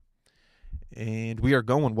And we are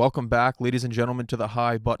going. Welcome back, ladies and gentlemen, to the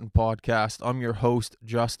High Button Podcast. I'm your host,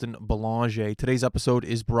 Justin Belanger. Today's episode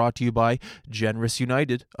is brought to you by Generous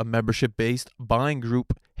United, a membership-based buying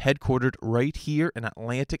group headquartered right here in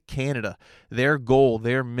Atlantic Canada. Their goal,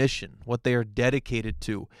 their mission, what they are dedicated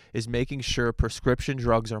to is making sure prescription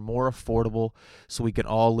drugs are more affordable so we can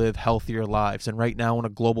all live healthier lives. And right now in a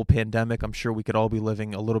global pandemic, I'm sure we could all be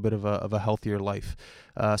living a little bit of a healthier life.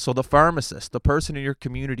 So the pharmacist, the person in your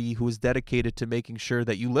community who is dedicated to making sure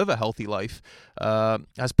that you live a healthy life,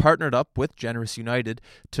 has partnered up with Generous United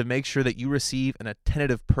to make sure that you receive an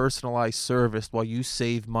attentive, personalized service while you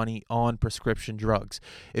save money on prescription drugs.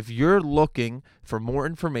 If you're looking for more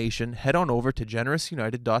information, head on over to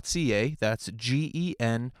generousunited.ca. That's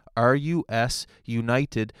GENRUS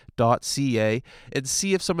United.ca and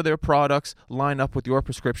see if some of their products line up with your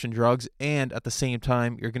prescription drugs, and at the same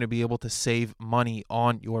time you're going to be able to save money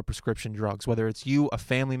on your prescription drugs. Whether it's you, a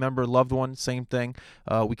family member, loved one, same thing.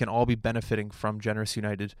 We can all be benefiting from Generous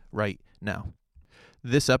United right now.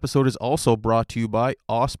 This episode is also brought to you by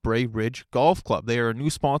Osprey Ridge Golf Club. They are a new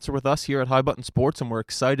sponsor with us here at High Button Sports, and we're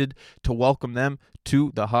excited to welcome them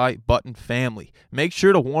to the High Button family. Make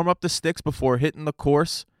sure to warm up the sticks before hitting the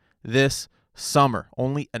course this summer.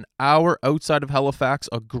 Only an hour outside of Halifax,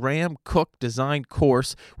 a Graham Cook designed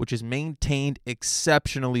course which is maintained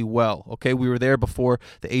exceptionally well. Okay, we were there before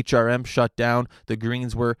the HRM shut down. The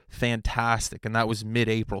greens were fantastic, and that was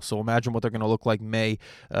mid-April. So imagine what they're going to look like May,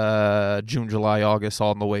 June, July, August,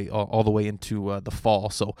 all the way into the fall.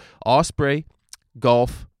 So Osprey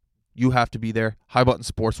Golf, you have to be there. High Button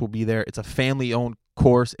Sports will be there. It's a family-owned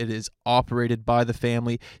course. It is operated by the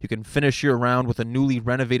family. You can finish your round with a newly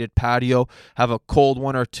renovated patio, have a cold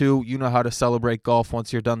one or two. You know how to celebrate golf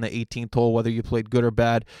once you're done the 18th hole. Whether you played good or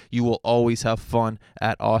bad, you will always have fun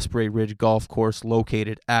at Osprey Ridge Golf Course,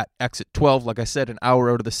 located at Exit 12. Like I said, an hour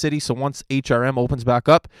out of the city. So once HRM opens back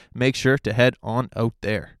up, make sure to head on out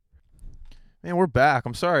there. Man, we're back.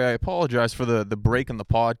 I'm sorry. I apologize for the break in the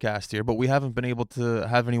podcast here, but we haven't been able to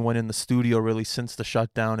have anyone in the studio really since the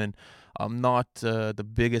shutdown, and I'm not the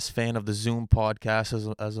biggest fan of the Zoom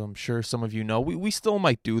podcast, as I'm sure some of you know. We still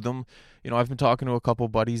might do them. You know, I've been talking to a couple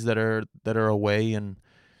buddies that are away, and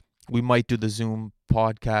we might do the Zoom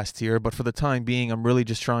podcast here. But for the time being, I'm really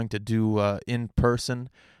just trying to do in-person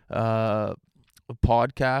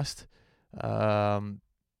podcast.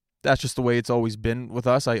 That's just the way it's always been with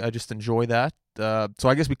us. I just enjoy that. So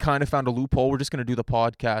I guess we kind of found a loophole. We're just going to do the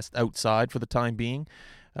podcast outside for the time being.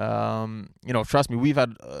 Trust me, we've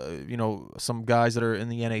had, some guys that are in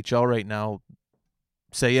the NHL right now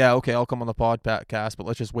say, yeah, okay, I'll come on the podcast, but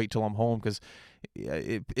let's just wait till I'm home, because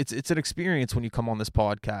it's an experience when you come on this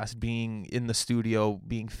podcast, being in the studio,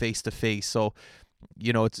 being face to face. So,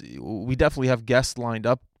 we definitely have guests lined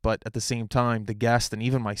up, but at the same time, the guest and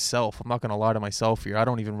even myself, I'm not going to lie to myself here, I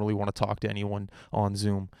don't even really want to talk to anyone on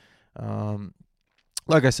Zoom.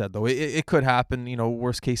 Like I said, though, it could happen.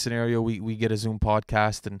 Worst case scenario, we get a Zoom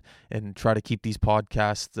podcast and try to keep these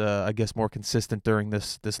podcasts, I guess, more consistent during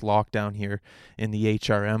this lockdown here in the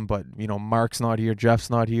HRM. But, Mark's not here, Jeff's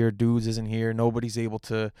not here, Dudes isn't here, nobody's able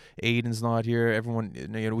to, Aiden's not here, everyone,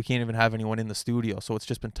 we can't even have anyone in the studio. So it's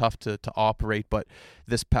just been tough to operate. But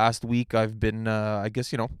this past week, I've been,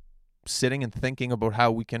 sitting and thinking about how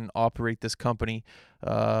we can operate this company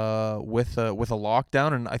with a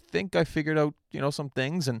lockdown, and I think I figured out some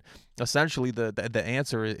things, and essentially the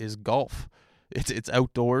answer is golf. It's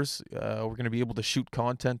outdoors. We're going to be able to shoot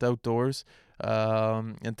content outdoors.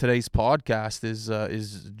 And today's podcast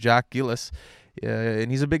is Jack Gillis. And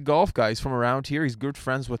he's a big golf guy. He's from around here. He's good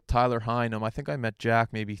friends with Tyler Hynum. I think I met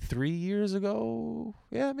Jack maybe 3 years ago.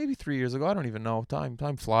 Yeah, maybe 3 years ago. I don't even know. Time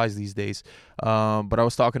flies these days. But I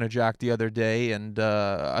was talking to Jack the other day, and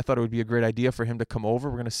I thought it would be a great idea for him to come over.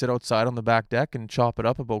 We're going to sit outside on the back deck and chop it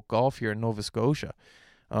up about golf here in Nova Scotia.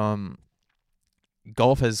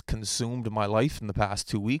 Golf has consumed my life in the past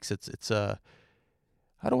 2 weeks. It's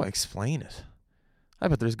how do I explain it? I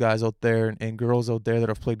bet there's guys out there and girls out there that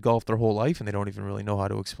have played golf their whole life and they don't even really know how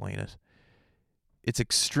to explain it. It's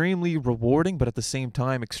extremely rewarding, but at the same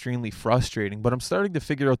time, extremely frustrating. But I'm starting to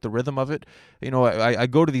figure out the rhythm of it. I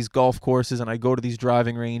go to these golf courses and I go to these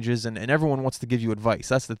driving ranges, and everyone wants to give you advice.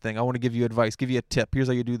 That's the thing. I want to give you advice, give you a tip. Here's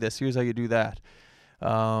how you do this. Here's how you do that.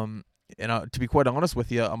 To be quite honest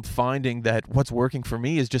with you, I'm finding that what's working for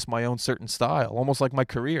me is just my own certain style, almost like my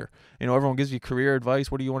career. Everyone gives you career advice.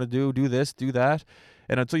 What do you want to do? Do this, do that.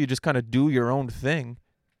 And until you just kind of do your own thing,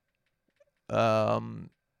 oh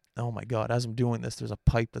my God, as I'm doing this, there's a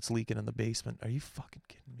pipe that's leaking in the basement. Are you fucking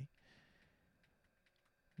kidding me?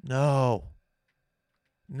 No.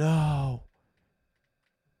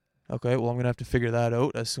 Okay, well, I'm going to have to figure that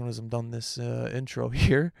out as soon as I'm done this intro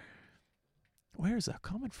here. Where is that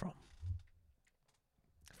coming from?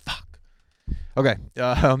 Fuck. Okay.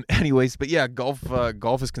 Anyways, but yeah, golf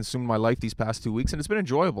has consumed my life these past 2 weeks, and it's been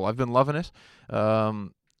enjoyable. I've been loving it.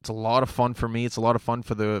 It's a lot of fun for me. It's a lot of fun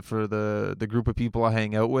for the group of people I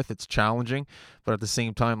hang out with. It's challenging, but at the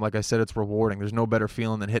same time, like I said, it's rewarding. There's no better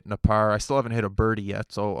feeling than hitting a par. I still haven't hit a birdie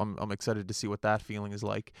yet, so I'm excited to see what that feeling is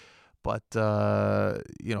like. But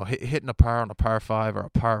hitting a par on a par 5 or a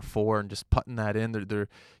par 4 and just putting that in,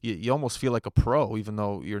 you almost feel like a pro, even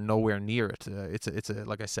though you're nowhere near it. It's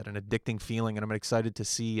like I said, an addicting feeling, and I'm excited to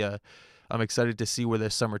see. I'm excited to see where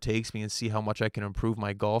this summer takes me and see how much I can improve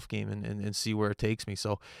my golf game and see where it takes me.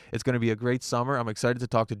 So it's going to be a great summer. I'm excited to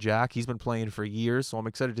talk to Jack. He's been playing for years, so I'm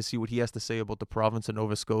excited to see what he has to say about the province of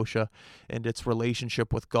Nova Scotia and its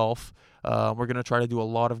relationship with golf. We're going to try to do a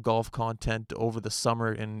lot of golf content over the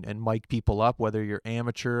summer and mic people up, whether you're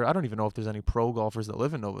amateur. I don't even know if there's any pro golfers that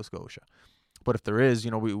live in Nova Scotia. But if there is,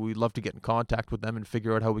 we'd love to get in contact with them and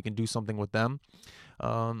figure out how we can do something with them.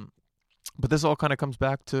 But this all kind of comes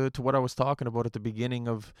back to what I was talking about at the beginning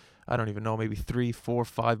of, I don't even know, maybe 3, 4,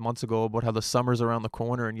 5 months ago, about how the summer's around the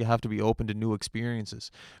corner and you have to be open to new experiences.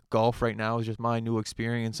 Golf right now is just my new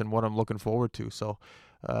experience and what I'm looking forward to. So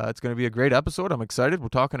it's going to be a great episode. I'm excited. We're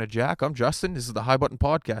talking to Jack. I'm Justin. This is the High Button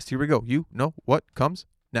Podcast. Here we go. You know what comes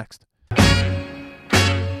next. Okay.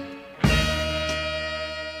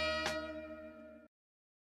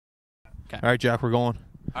 All right, Jack, we're going.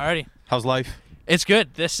 Alrighty. How's life? It's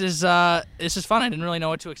good. This is fun. I didn't really know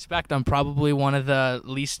what to expect. I'm probably one of the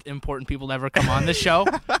least important people to ever come on this show.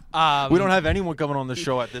 We don't have anyone coming on the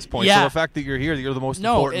show at this point. Yeah. So the fact that you're here, you're the most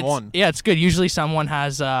important one. Yeah, it's good. Usually someone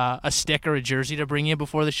has a stick or a jersey to bring you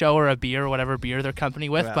before the show, or a beer or whatever beer they're company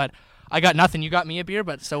with. Yeah. But I got nothing. You got me a beer,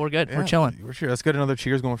 but so we're good. Yeah, we're chilling. We're sure. Let's get another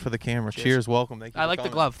cheers going for the camera. Cheers. Welcome. Thank you. I like the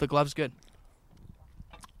glove. The glove's good.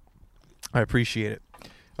 I appreciate it.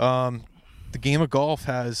 The game of golf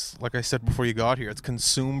has, like I said before you got here, it's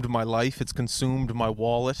consumed my life. It's consumed my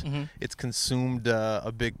wallet. Mm-hmm. It's consumed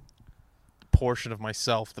a big portion of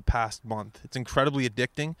myself the past month. It's incredibly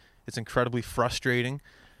addicting. It's incredibly frustrating.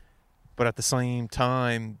 But at the same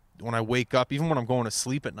time, when I wake up, even when I'm going to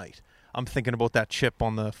sleep at night, I'm thinking about that chip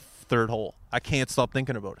on the third hole. I can't stop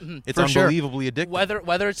thinking about it. Mm-hmm. It's For unbelievably sure. addicting.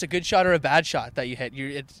 Whether it's a good shot or a bad shot that you hit,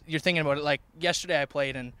 you're thinking about it. Like yesterday I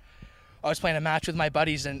played and I was playing a match with my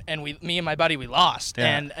buddies, and me and my buddy, we lost.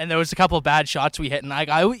 Yeah. And there was a couple of bad shots we hit, and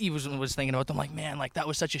I was thinking about them, like, man, like, that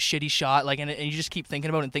was such a shitty shot. Like, and you just keep thinking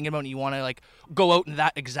about it, and you want to, like, go out in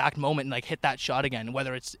that exact moment and, like, hit that shot again,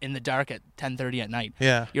 whether it's in the dark at 10:30 at night.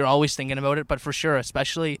 Yeah. You're always thinking about it, but for sure,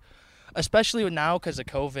 especially now because of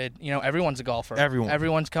COVID, everyone's a golfer.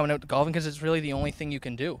 Everyone's coming out to golfing because it's really the only thing you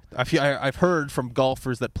can do. I've heard from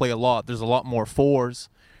golfers that play a lot, there's a lot more fours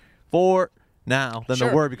now than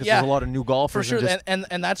there were because there's a lot of new golfers. For sure,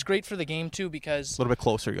 and that's great for the game too because... A little bit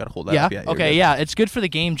closer, you got to hold that up. Yeah, okay, yeah, it's good for the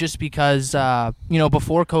game just because,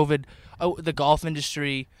 before COVID, the golf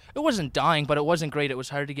industry, it wasn't dying, but it wasn't great. It was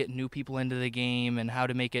hard to get new people into the game and how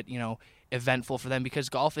to make it, eventful for them because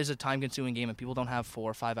golf is a time-consuming game and people don't have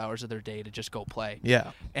 4 or 5 hours of their day to just go play.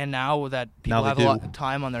 Yeah. And now that people have a lot of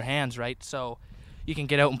time on their hands, right, so you can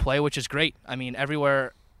get out and play, which is great. I mean,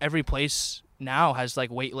 every place now has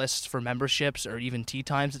like wait lists for memberships or even tee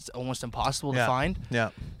times. It's almost impossible to find.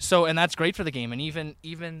 Yeah. So, and that's great for the game. And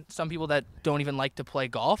even some people that don't even like to play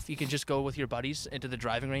golf, you can just go with your buddies into the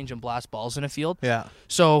driving range and blast balls in a field. Yeah.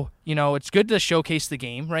 So, it's good to showcase the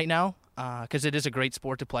game right now because it is a great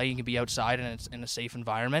sport to play. You can be outside and it's in a safe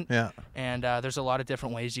environment. Yeah. And there's a lot of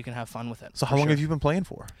different ways you can have fun with it. So how long have you been playing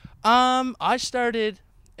for? I started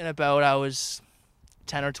in about, I was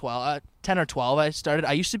 10 or 12 I started.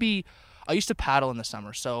 I used to paddle in the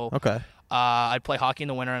summer, so I'd play hockey in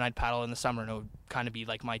the winter and I'd paddle in the summer, and it would kind of be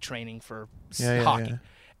like my training for hockey.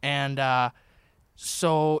 Yeah. And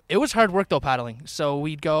so it was hard work though, paddling. So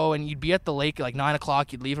we'd go and you'd be at the lake at like 9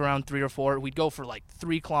 o'clock. You'd leave around 3 or 4. We'd go for like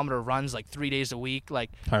 3-kilometer runs, like 3 days a week.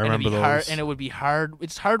 Like I remember those. Hard, and it would be hard.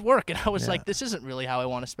 It's hard work, and I was like, this isn't really how I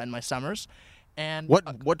want to spend my summers. And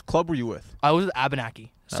what club were you with? I was with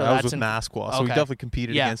Abenaki. So I was with Masqua. So we definitely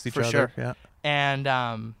competed against each other. Sure. Yeah. And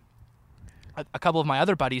a couple of my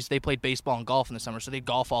other buddies, they played baseball and golf in the summer, so they'd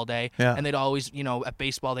golf all day. Yeah. And they'd always, at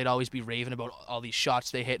baseball, they'd always be raving about all these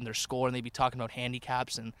shots they hit and their score, and they'd be talking about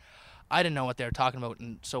handicaps, and I didn't know what they were talking about.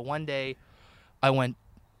 And so one day, I went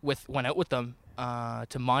out with them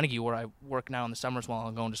to Montague, where I work now in the summers while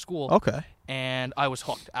I'm going to school. Okay. And I was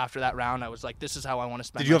hooked. After that round, I was like, this is how I want to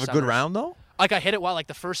spend. Did you my have a good summers. round though? Like I hit it well. Like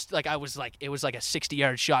the first, like I was like, it was like a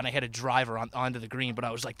 60-yard shot, and I hit a driver onto the green. But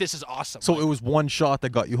I was like, this is awesome. So like, it was one shot that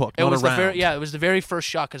got you hooked. it not was a round. it was the very first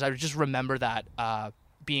shot because I just remember that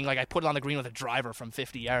being like I put it on the green with a driver from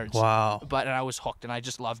 50 yards. Wow. And I was hooked, and I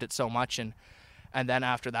just loved it so much. And then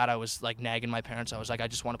after that, I was like nagging my parents. I was like, I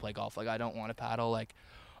just want to play golf. Like I don't want to paddle. Like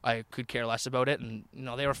I could care less about it, and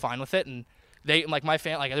they were fine with it. And they like my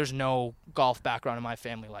family. Like there's no golf background in my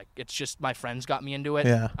family. Like it's just my friends got me into it.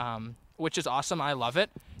 Yeah. Which is awesome. I love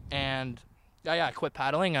it. And I quit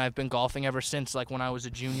paddling. I've been golfing ever since. Like when I was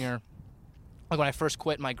a junior. Like when I first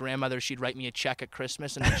quit, my grandmother, she'd write me a check at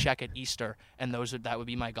Christmas and a check at Easter, and that would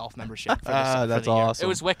be my golf membership for that's the year. awesome. It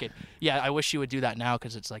was wicked. Yeah, I wish she would do that now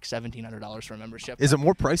because it's like $1,700 for a membership. Is it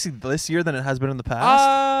more pricey this year than it has been in the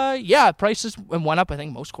past? Yeah, prices went up. I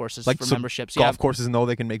think most courses for so memberships. Golf courses know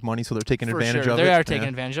they can make money, so they're taking for advantage sure. of it. They are taking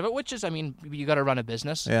advantage of it, which is, I mean, you got to run a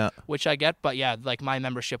business. Yeah. Which I get, but yeah, like my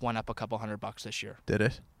membership went up a couple $100 this year. Did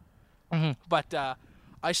it? Mm-hmm. But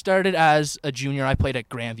I started as a junior. I played at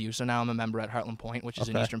Grandview, so now I'm a member at Heartland Point, which is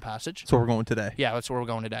in Eastern Passage. So we're going today. Yeah, that's where we're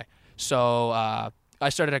going today. So I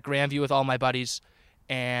started at Grandview with all my buddies,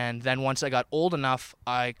 and then once I got old enough,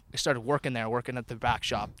 I started working at the back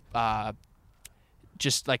shop,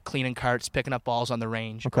 just like cleaning carts, picking up balls on the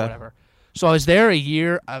range, or whatever. So I was there a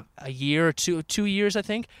year or 2 years, I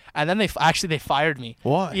think, and then they fired me.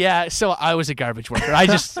 Why? Yeah, so I was a garbage worker.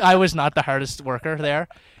 I was not the hardest worker there,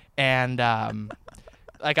 and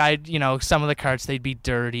like some of the carts, they'd be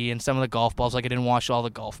dirty, and some of the golf balls, like I didn't wash all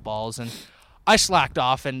the golf balls, and I slacked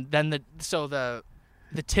off. And then the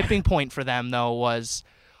tipping point for them though was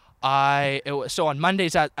so on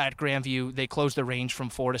Mondays at Grandview, they close the range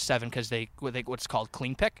from 4 to 7 because they what's called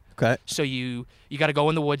clean pick. Okay. So you got to go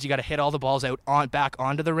in the woods, you got to hit all the balls out back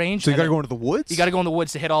onto the range. So you got to go into the woods? You got to go in the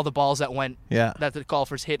woods to hit all the balls that that the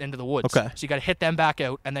golfers hit into the woods. Okay. So you got to hit them back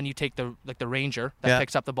out, and then you take the ranger that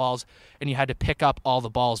picks up the balls, and you had to pick up all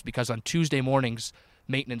the balls because on Tuesday mornings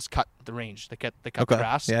maintenance cut the range. They cut the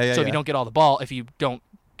grass. So if you don't get all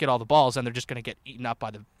the balls, then they're just going to get eaten up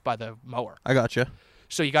by the mower. I gotcha.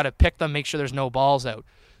 So you got to pick them, make sure there's no balls out.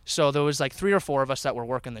 So there was like 3 or 4 of us that were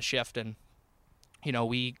working the shift, and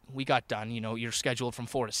we got done. You're scheduled from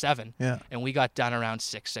 4 to 7. Yeah. And we got done around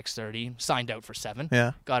 6:30. Signed out for 7.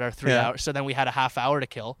 Yeah. Got our 3 hours. So then we had a half hour to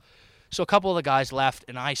kill. So a couple of the guys left,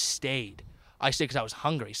 and I stayed. Because I was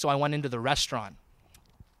hungry. So I went into the restaurant.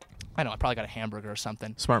 I know I probably got a hamburger or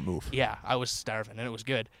something. Smart move. Yeah, I was starving, and it was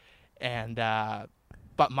good. And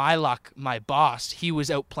but my luck, my boss, he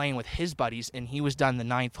was out playing with his buddies, and he was done the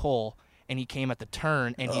 9th hole, and he came at the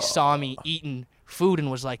turn, and he saw me eating food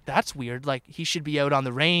and was like, that's weird. Like, he should be out on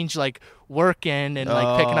the range, like, working and,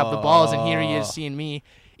 like, picking up the balls, and here he is seeing me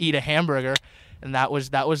eat a hamburger. And that was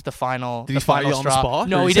the final. Did he fire you on the spot?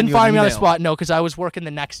 No, he didn't fire me on the spot. No, because I was working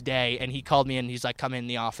the next day, and he called me and he's like, "Come in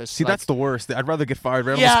the office." See, that's the worst. I'd rather get fired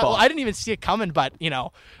right on the Yeah, spot. well, I didn't even see it coming, but it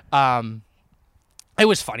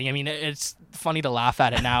was funny. I mean, it's funny to laugh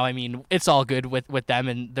at it now. I mean, it's all good with them,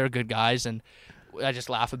 and they're good guys, and I just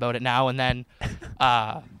laugh about it now. And then,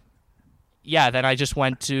 then I just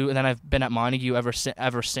went to, and then I've been at Montague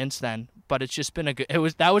ever since then. But it's just been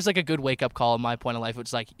that was like a good wake up call in my point of life.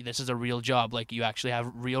 It's like, this is a real job. Like, you actually have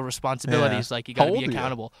real responsibilities. Yeah. Like, you got to How be old are you?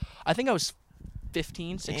 accountable. I think I was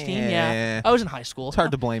 15, 16. Yeah. I was in high school. It's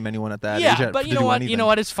hard to blame anyone at that age. Yeah, but to you know do what? anything. You know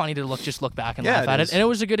what? It's funny to look back and laugh it at is. it. And it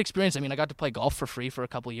was a good experience. I mean, I got to play golf for free for a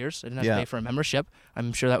couple of years. I didn't have to pay for a membership.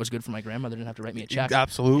 I'm sure that was good for my grandmother. Didn't have to write me a check.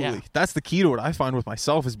 Absolutely. Yeah. That's the key to it. I find with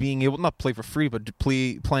myself is being able not play for free, but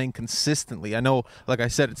to playing consistently. I know, like I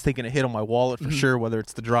said, it's taking a hit on my wallet for sure. Whether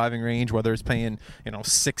it's the driving range, whether it's paying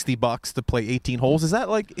 $60 to play 18 holes. Is that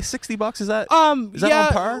like $60? Is that on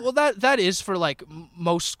par? Well, that is for like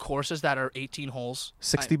most courses that are 18 holes.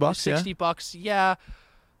 $60. $60, yeah.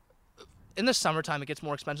 In the summertime, it gets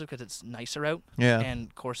more expensive because it's nicer out. Yeah.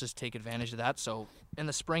 And courses take advantage of that. So in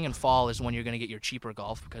the spring and fall is when you're going to get your cheaper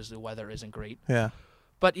golf because the weather isn't great. Yeah.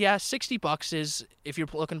 But yeah, $60 is, if you're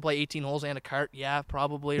looking to play 18 holes and a cart, yeah,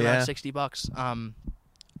 probably around $60.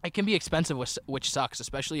 It can be expensive, which sucks,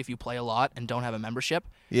 especially if you play a lot and don't have a membership.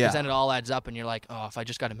 Yeah. Because then it all adds up, and you're like, oh, if I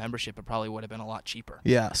just got a membership, it probably would have been a lot cheaper.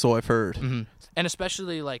 Yeah, so I've heard. Mm-hmm. And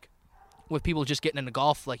especially like with people just getting into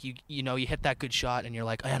golf, like you hit that good shot and you're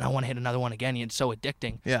like, man, I want to hit another one again. It's so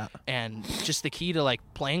addicting. Yeah. And just the key to like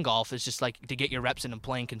playing golf is just like to get your reps in and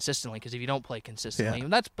playing consistently. Because if you don't play consistently,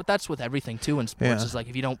 and that's with everything too in sports. Is like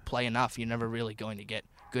if you don't play enough, you're never really going to get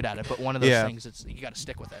good at it. But one of those things, you got to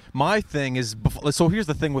stick with it. My thing is, so here's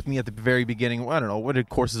the thing with me at the very beginning. I don't know, when did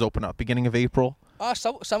courses open up? Beginning of April.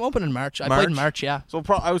 Some open in March. I played in March, yeah. So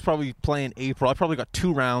I was probably playing April. I probably got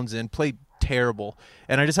 2 rounds in, played terrible.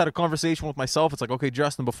 And I just had a conversation with myself. It's like, okay,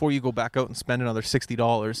 Justin, before you go back out and spend another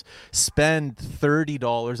 $60, spend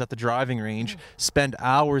 $30 at the driving range, spend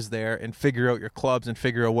hours there and figure out your clubs and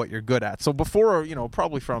figure out what you're good at. So before,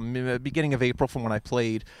 probably from the beginning of April from when I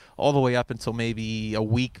played all the way up until maybe a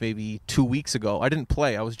week, maybe 2 weeks ago, I didn't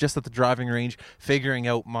play. I was just at the driving range figuring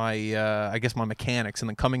out my, my mechanics, and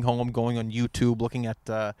then coming home, going on YouTube, looking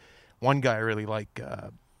at one guy I really like,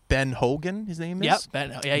 Ben Hogan, his name is. Yep,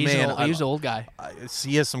 Ben. Yeah, he's an old guy.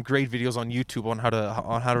 He has some great videos on YouTube on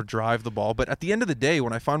how to drive the ball. But at the end of the day,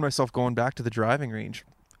 when I find myself going back to the driving range,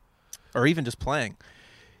 or even just playing,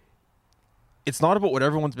 it's not about what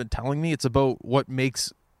everyone's been telling me. It's about what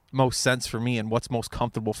makes most sense for me and what's most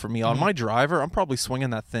comfortable for me. On my driver, I'm probably swinging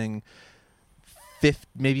that thing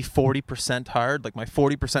maybe 40% hard, like my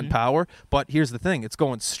 40% power. But here's the thing, it's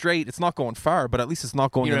going straight. It's not going far, but at least it's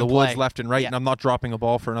not going in the woods left and right, and I'm not dropping a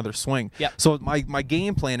ball for another swing. So my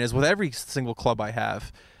game plan is, with every single club I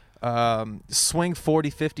have, swing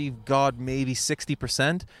 40, 50, God, maybe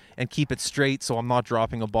 60%, and keep it straight so I'm not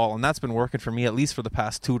dropping a ball. And that's been working for me at least for the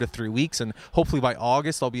past 2 to 3 weeks. And hopefully by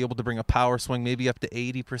August, I'll be able to bring a power swing maybe up to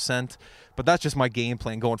 80%. But that's just my game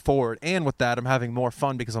plan going forward. And with that, I'm having more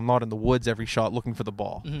fun because I'm not in the woods every shot looking for the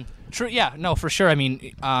ball. True. Yeah, no, for sure. I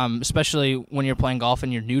mean, especially when you're playing golf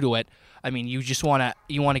and you're new to it, I mean, you just want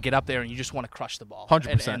to get up there and you just want to crush the ball.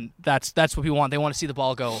 100%. And that's what people want. They want to see the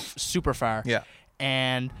ball go super far. Yeah.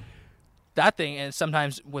 And that thing, and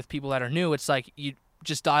sometimes with people that are new, it's like you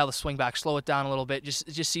just dial the swing back, slow it down a little bit,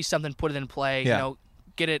 just see something, put it in play,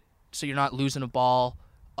 get it so you're not losing a ball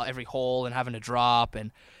every hole and having to drop,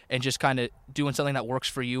 and just kind of doing something that works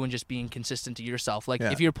for you and just being consistent to yourself. Like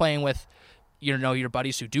if you're playing with your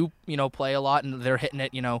buddies who do play a lot and they're hitting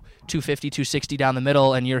it 250, 260 down the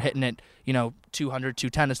middle, and you're hitting it 200,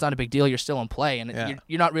 210, it's not a big deal. You're still in play, and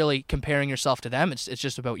you're not really comparing yourself to them. It's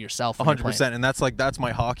just about yourself. 100%. And that's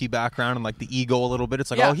my hockey background and like the ego a little bit.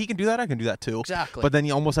 It's like, oh, he can do that, I can do that too. Exactly. But then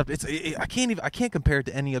you almost have to, I can't compare it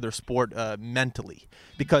to any other sport mentally,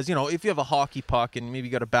 because if you have a hockey puck and maybe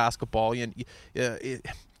you got a basketball,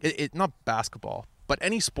 not basketball, but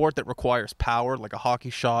any sport that requires power, like a hockey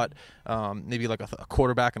shot, maybe like a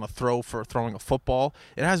quarterback and a throw for throwing a football,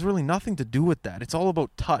 it has really nothing to do with that. It's all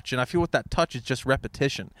about touch, and I feel with that touch, it's just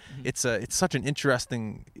repetition. It's such an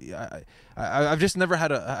interesting. I've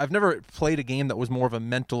never played a game that was more of a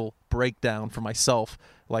mental breakdown for myself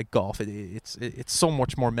like golf. It's so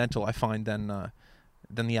much more mental, I find, than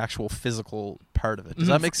the actual physical part of it. Does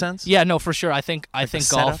that make sense? Yeah, no, for sure. I think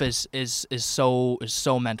golf is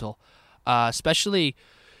so mental. Especially,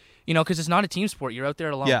 because it's not a team sport. You're out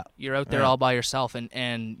there alone. Yeah. You're out there all by yourself,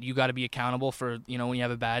 and you got to be accountable for, when you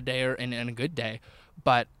have a bad day and a good day.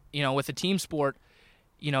 But, with a team sport,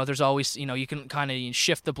 there's always, you can kind of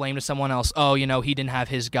shift the blame to someone else. Oh, he didn't have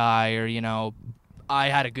his guy, or, I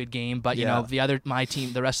had a good game, but,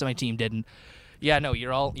 the rest of my team didn't. Yeah, no,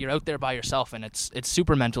 you're out there by yourself, and it's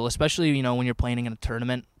super mental, especially, when you're playing in a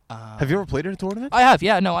tournament. Have you ever played in a tournament? I have,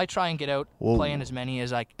 yeah. No, I try and get out playing as many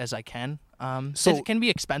as I can. So it can be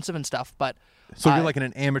expensive and stuff, but so you're like in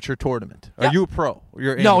an amateur tournament. Are you a pro?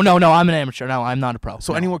 No, I'm an amateur. No, I'm not a pro.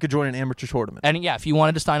 So anyone could join an amateur tournament. And if you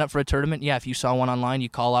wanted to sign up for a tournament, if you saw one online, you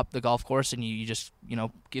call up the golf course and you just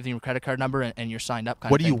give them your credit card number and you're signed up.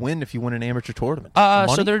 What do you win if you win an amateur tournament?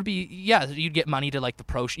 So there'd be you'd get money to like the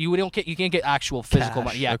pro. You can't get actual physical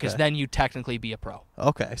money. Yeah, because then you technically be a pro.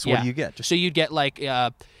 Okay, so what do you get? So you'd get like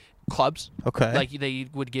clubs. Okay. Like they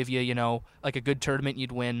would give you, like a good tournament,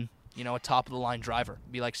 you'd win, a top of the line driver.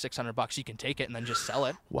 It'd be like $600. You can take it and then just sell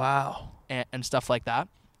it. Wow. And stuff like that.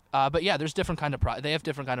 But yeah, there's different kind of they have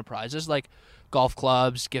different kind of prizes, like golf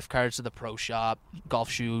clubs, gift cards to the pro shop, golf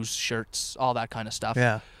shoes, shirts, all that kind of stuff.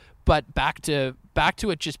 Yeah. But back to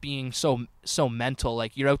it just being so mental.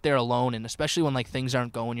 Like you're out there alone, and especially when like things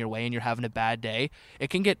aren't going your way and you're having a bad day, it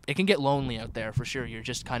can get lonely out there for sure. You're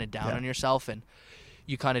just kind of down on yourself, and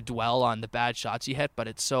you kind of dwell on the bad shots you hit, but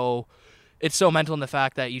it's so mental in the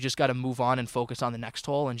fact that you just got to move on and focus on the next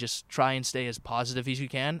hole and just try and stay as positive as you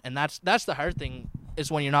can. And that's the hard thing,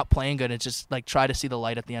 is when you're not playing good, it's just like try to see the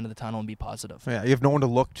light at the end of the tunnel and be positive. Yeah, you have no one to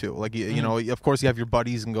look to. Like of course you have your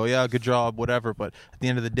buddies and go, yeah, good job, whatever. But at the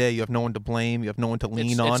end of the day, you have no one to blame. You have no one to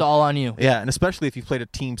lean on. It's all on you. Yeah, and especially if you've played a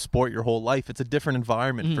team sport your whole life, it's a different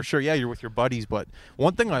environment for sure. Yeah, you're with your buddies, but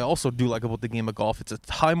one thing I also do like about the game of golf, it's a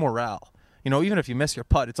high morale. Even if you miss your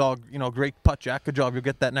putt, it's all, great putt, Jack. Good job. You'll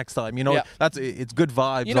get that next time. It's good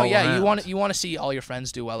vibes. You want to see all your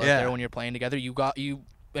friends do well out there when you're playing together.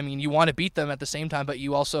 I mean, you want to beat them at the same time, but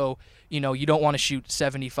you also, you don't want to shoot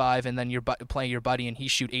 75 and then you're playing your buddy and he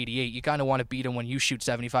shoot 88. You kind of want to beat him when you shoot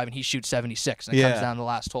 75 and he shoots 76, and it comes down to the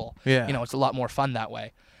last hole. Yeah. It's a lot more fun that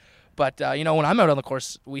way. But, when I'm out on the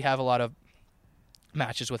course, we have a lot of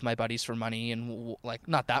matches with my buddies for money, and like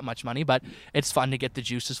not that much money, but it's fun to get the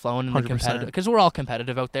juices flowing and the competitive, because we're all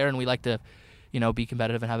competitive out there and we like to be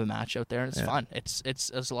competitive and have a match out there, and it's fun.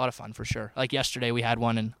 It's a lot of fun for sure. Like yesterday we had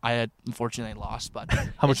one and I had unfortunately lost, but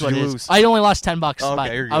how much did you lose? I only lost $10, okay,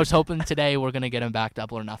 but I was hoping today we're gonna get him back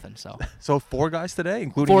double or nothing. So 4 guys today,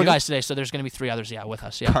 including four you? guys today, so there's gonna be 3 others with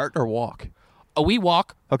us. Yeah. Cart or walk? We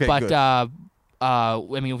walk. Okay, but good. I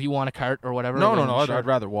mean, if you want a cart or whatever. No, sure. I'd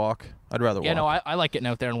rather walk. Yeah, no, I like getting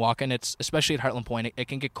out there and walking. It's especially at Heartland Point. It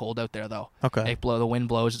can get cold out there though. Okay. The wind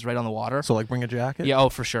blows. It's right on the water. So like bring a jacket? Yeah. Oh,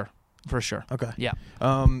 for sure. For sure. Okay. Yeah.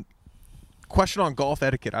 Question on golf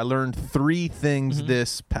etiquette. I learned 3 things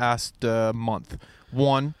this past month.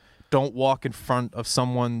 1, don't walk in front of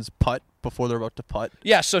someone's putt before they're about to putt.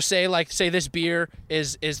 Yeah. So say this beer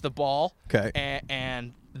is the ball. Okay.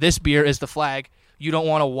 And this beer is the flag. You don't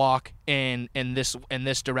want to walk in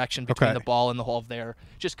this direction between the ball and the hole there,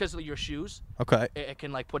 just because of your shoes. Okay. It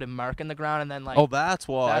can like put a mark in the ground and then like. Oh, that's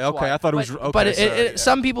why. That's why. I thought it was. Okay, but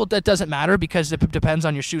some people that doesn't matter because it depends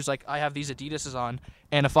on your shoes. Like I have these Adidas's on,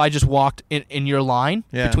 and if I just walked in your line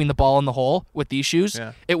between the ball and the hole with these shoes,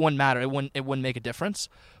 it wouldn't matter. It wouldn't make a difference.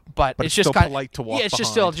 But it's just kind of polite to walk. Yeah, it's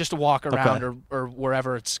behind. just to walk around or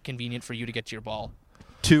wherever it's convenient for you to get to your ball.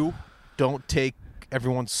 2, don't take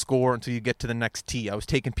everyone's score until you get to the next tee. I was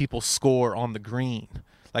taking people's score on the green,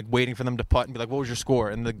 like waiting for them to putt and be like, what was your score?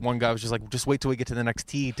 And the one guy was just like, just wait till we get to the next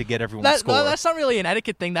tee to get everyone's score. That's not really an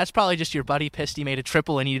etiquette thing. That's probably just your buddy pissed he made a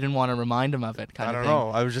triple and you didn't want to remind him of it. I don't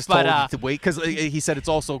know. I was just told to wait because he said it's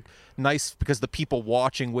also nice because the people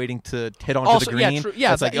watching waiting to hit onto the green.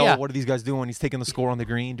 It's like, what are these guys doing? He's taking the score on the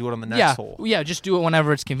green. Do it on the next hole. Yeah, just do it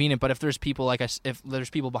whenever it's convenient. But if there's people if there's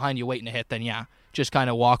people behind you waiting to hit, then just kind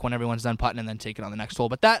of walk when everyone's done putting and then take it on the next hole.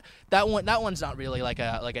 But that one's not really like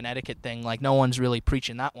an etiquette thing. Like no one's really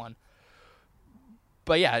preaching that one.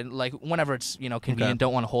 But yeah, like whenever it's convenient,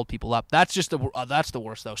 don't want to hold people up. That's just that's the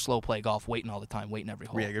worst though. Slow play golf, waiting all the time, waiting every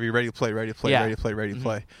hole. Yeah, be ready to play, ready to play, ready to play, ready to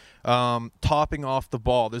play. Topping off the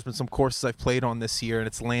ball, there's been some courses I've played on this year, and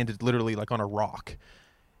it's landed literally like on a rock.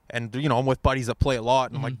 And I'm with buddies that play a lot,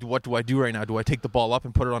 and I'm like, what do I do right now? Do I take the ball up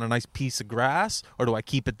and put it on a nice piece of grass, or do I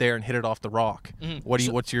keep it there and hit it off the rock?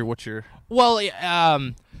 What's your? Well,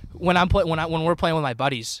 when we're playing with my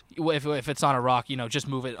buddies, if it's on a rock, just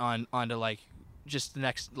move it onto like. Just the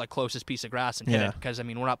next closest piece of grass and hit it, because I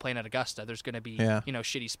mean we're not playing at Augusta. There's going to be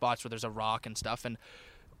shitty spots where there's a rock and stuff, and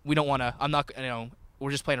we don't want to. I'm not we're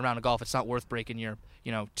just playing around a golf. It's not worth breaking your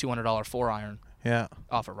 $200 4-iron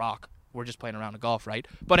off a rock. We're just playing around a golf, right?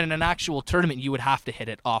 But in an actual tournament, you would have to hit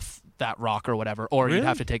it off that rock or whatever, or you'd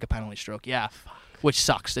have to take a penalty stroke. Yeah, which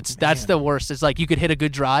sucks. That's the worst. It's like you could hit a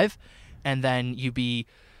good drive, and then you'd be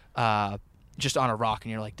just on a rock,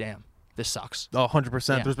 and you're like, damn. This sucks.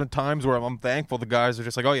 100%. Yeah. There's been times where I'm thankful the guys are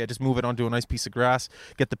just like, oh yeah, just move it onto a nice piece of grass,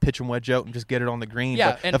 get the pitch and wedge out, and just get it on the green.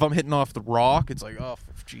 Yeah, but if I'm hitting off the rock, it's like, oh,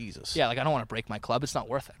 Jesus. Yeah, like I don't want to break my club. It's not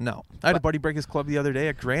worth it. No. I had a buddy break his club the other day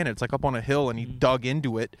at Granite. It's like up on a hill, and he dug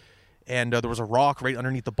into it, and there was a rock right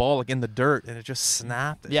underneath the ball, like in the dirt, and it just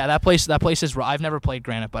snapped. Yeah, that place is. I've never played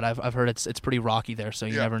Granite, but I've heard it's pretty rocky there, so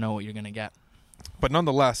you never know what you're gonna get. But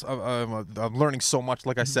nonetheless, I'm learning so much.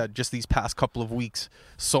 Like I said, just these past couple of weeks,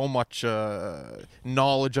 so much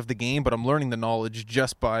knowledge of the game. But I'm learning the knowledge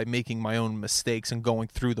just by making my own mistakes and going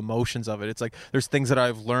through the motions of it. It's like there's things that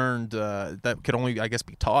I've learned that could only, I guess,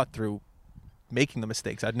 be taught through making the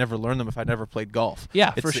mistakes. I'd never learn them if I'd never played golf.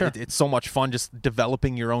 Yeah, for sure. It's so much fun just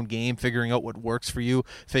developing your own game, figuring out what works for you,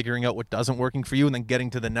 figuring out what doesn't working for you, and then getting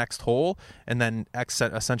to the next hole and then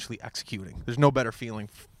essentially executing. There's no better feeling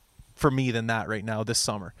for me than that right now this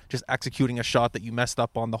summer, just executing a shot that you messed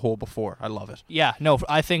up on the hole before. I love it. Yeah, no,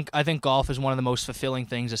 I think golf is one of the most fulfilling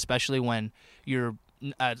things, especially when you're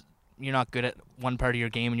not good at one part of your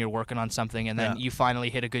game and you're working on something, and then you finally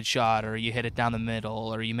hit a good shot, or you hit it down the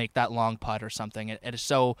middle, or you make that long putt or something. It's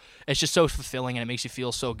just so fulfilling, and it makes you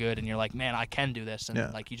feel so good, and you're like, man, I can do this,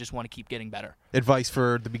 and like you just want to keep getting better. Advice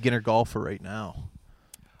for the beginner golfer right now.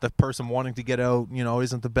 The person wanting to get out,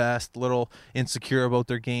 isn't the best, little insecure about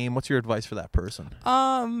their game. What's your advice for that person?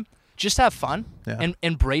 Just have fun and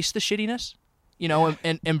embrace the shittiness.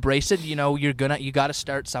 And embrace it. You got to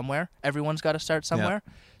start somewhere. Everyone's got to start somewhere.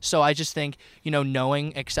 Yeah. So I just think,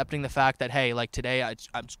 accepting the fact that, hey, like today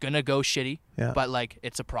I'm gonna go shitty, but like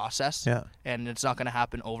it's a process, and it's not gonna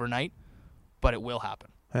happen overnight, but it will happen.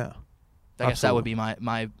 Yeah. I guess that would be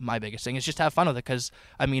my biggest thing, is just have fun with it, because,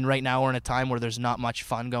 I mean, right now we're in a time where there's not much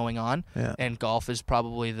fun going on, and golf is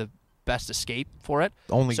probably the best escape for it.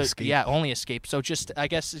 Only escape. Yeah, only escape. So I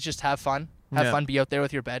guess it's just have fun. Have fun, be out there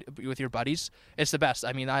with your buddies. It's the best.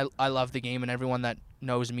 I mean, I love the game, and everyone that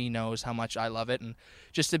knows me knows how much I love it. And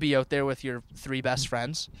just to be out there with your 3 best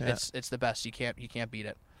friends, it's the best. You can't beat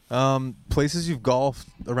it. Places you've golfed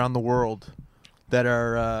around the world that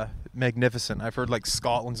are magnificent. I've heard like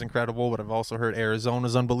Scotland's incredible, but I've also heard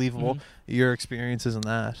Arizona's unbelievable. Your experiences in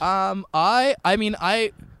that?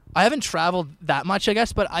 I haven't traveled that much, I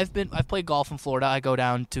guess, but I've played golf in Florida. I go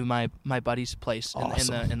down to my buddy's place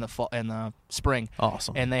in the spring.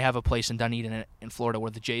 Awesome. And they have a place in Dunedin in Florida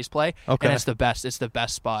where the Jays play. Okay. And it's the best. It's the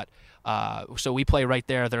best spot. So we play right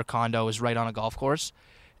there. Their condo is right on a golf course,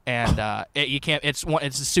 and it's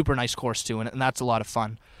a super nice course too, and that's a lot of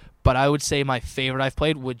fun. But I would say my favorite I've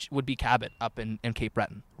played would be Cabot up in Cape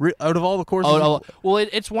Breton. Out of all the courses? Well,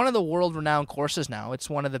 it's one of the world-renowned courses now. It's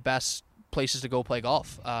one of the best places to go play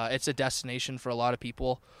golf. It's a destination for a lot of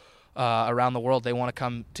people around the world. They want to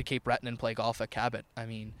come to Cape Breton and play golf at Cabot. I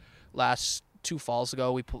mean, last 2 falls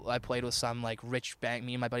ago, I played with some like rich bank.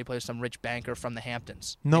 Me and my buddy played with some rich banker from the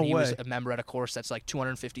Hamptons. No way. He was a member at a course that's like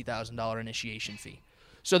 $250,000 initiation fee.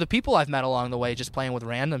 So the people I've met along the way, just playing with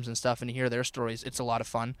randoms and stuff, and to hear their stories, it's a lot of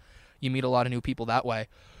fun. You meet a lot of new people that way.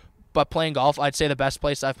 But playing golf, I'd say the best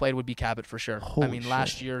place I've played would be Cabot for sure.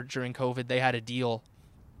 Last year during COVID, they had a deal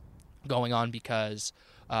going on because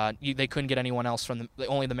they couldn't get anyone else from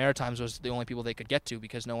only the Maritimes was the only people they could get to,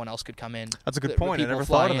 because no one else could come in. That's a good point. I never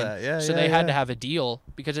thought of that. Yeah, so they had to have a deal,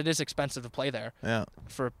 because it is expensive to play there. Yeah.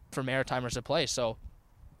 For Maritimers to play. So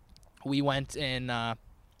we went in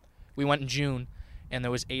June, and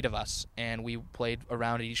there was 8 of us, and we played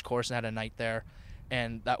around at each course and had a night there,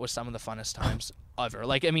 and that was some of the funnest times ever.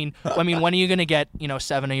 Like, I mean, when are you gonna get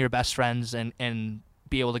 7 of your best friends and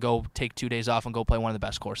be able to go take 2 days off and go play one of the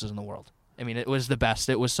best courses in the world? I mean, it was the best.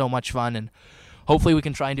 It was so much fun, and hopefully we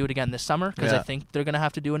can try and do it again this summer, because I think they're going to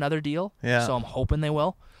have to do another deal. Yeah. So I'm hoping they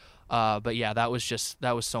will. But yeah, that was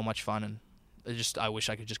so much fun, and I wish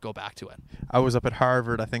I could just go back to it. I was up at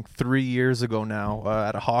Harvard, I think 3 years ago now,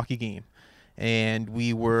 at a hockey game. And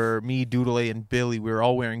me, Doodle, and Billy, we were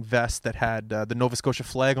all wearing vests that had the Nova Scotia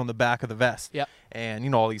flag on the back of the vest. Yep.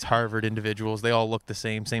 And, all these Harvard individuals, they all look the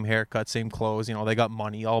same haircut, same clothes, they got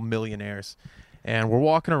money, all millionaires. And we're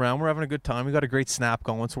walking around, we're having a good time, we got a great snap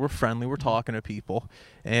going, so we're friendly, we're talking to people.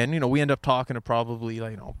 And, we end up talking to probably,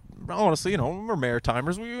 honestly, we're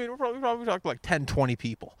Maritimers, we're probably talking to like 10, 20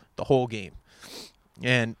 people the whole game.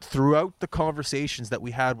 And throughout the conversations that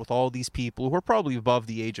we had with all these people who are probably above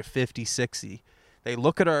the age of 50, 60, they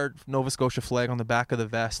look at our Nova Scotia flag on the back of the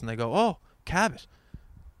vest and they go, "Oh, Cabot."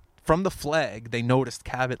 From the flag, they noticed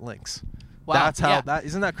Cabot links. Wow. That's how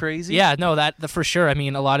isn't that crazy? Yeah, no, for sure. I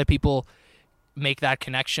mean, a lot of people make that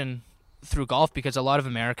connection through golf, because a lot of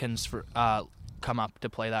Americans come up to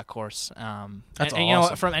play that course. That's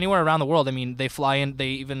awesome. From anywhere around the world. I mean, they fly in.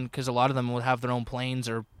 Because a lot of them will have their own planes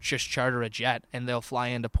or just charter a jet, and they'll fly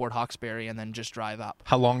into Port Hawkesbury and then just drive up.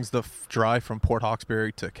 How long's the drive from Port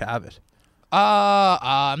Hawkesbury to Cabot?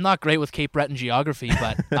 I'm not great with Cape Breton geography,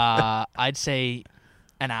 but I'd say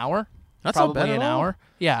an hour. That's probably not bad an at all.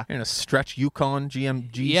 Yeah. You're gonna stretch Yukon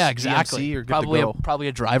GMC. Yeah, exactly. GMC, you're good to go. Probably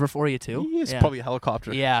a driver for you too. It's probably a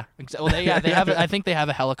helicopter. Yeah, well, they have. I think they have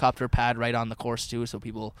a helicopter pad right on the course too, so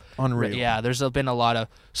people. Unreal. Yeah, there's been a lot of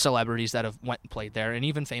celebrities that have went and played there, and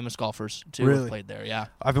even famous golfers too have played there. Yeah.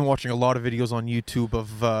 I've been watching a lot of videos on YouTube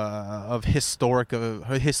of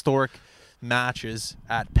historic matches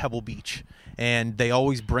at Pebble Beach. And they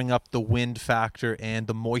always bring up the wind factor and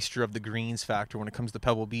the moisture of the greens factor when it comes to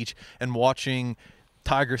Pebble Beach. And watching,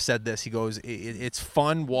 Tiger said this, he goes, it's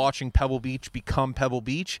fun watching Pebble Beach become Pebble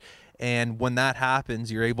Beach. And when that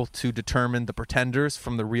happens, you're able to determine the pretenders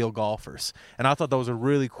from the real golfers. And I thought that was a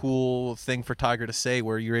really cool thing for Tiger to say,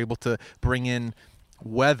 where you're able to bring in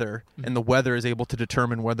weather, and the weather is able to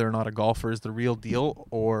determine whether or not a golfer is the real deal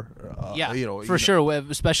or, for sure.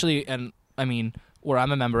 Especially, and I mean, where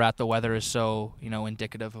I'm a member at, the weather is so,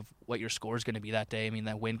 indicative of what your score is going to be that day. I mean,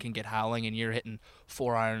 that wind can get howling, and you're hitting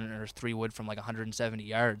 4-iron or 3-wood from like 170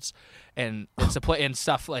 yards, and it's a play and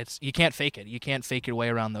stuff. You can't fake it. You can't fake your way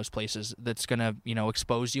around those places. That's going to,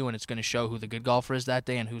 expose you, and it's going to show who the good golfer is that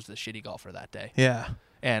day and who's the shitty golfer that day. Yeah.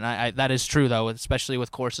 And I that is true though, especially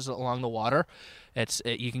with courses along the water.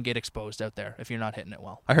 You can get exposed out there if you're not hitting it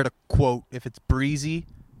well. I heard a quote: "If it's breezy,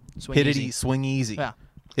 swing easy." Yeah.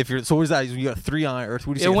 If you're what is that? You got 3-iron, or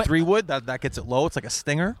what do you say? 3-wood that gets it low. It's like a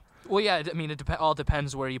stinger. Well, yeah. I mean, it all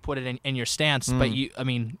depends where you put it in your stance. But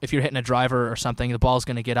if you're hitting a driver or something, the ball's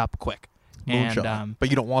going to get up quick. Moonshot. And But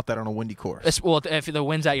you don't want that on a windy course. well, if the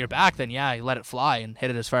wind's at your back, then yeah, you let it fly and hit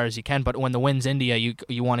it as far as you can. But when the wind's India,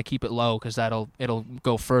 you want to keep it low because it'll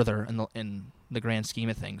go further in the grand scheme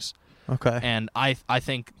of things. Okay. And I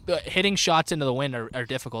think hitting shots into the wind are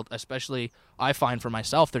difficult, especially I find for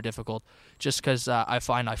myself they're difficult just because I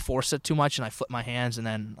find I force it too much and I flip my hands and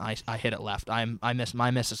then I hit it left.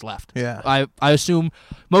 My miss is left. Yeah. I assume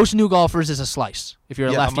most new golfers is a slice. If you're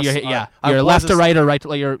a lefty, you're left to right or right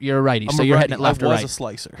to you're a righty, so you're hitting it left or right. I was a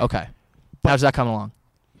slicer. Okay. How's that coming along?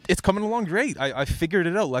 It's coming along great. I figured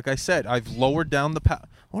it out. Like I said, I've lowered down the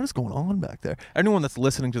What is going on back there? Anyone that's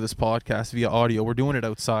listening to this podcast via audio, we're doing it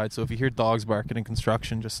outside. So if you hear dogs barking in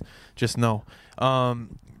construction, just know.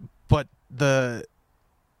 But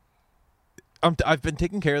I've been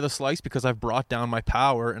taking care of the slice because I've brought down my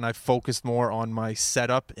power and I've focused more on my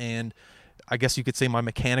setup and I guess you could say my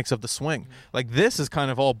mechanics of the swing. Like this is kind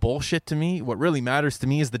of all bullshit to me. What really matters to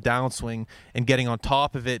me is the downswing and getting on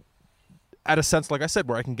top of it at a sense, like I said,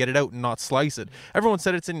 where I can get it out and not slice it. Everyone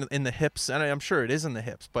said it's in the hips, and I'm sure it is in the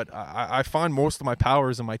hips, but I find most of my power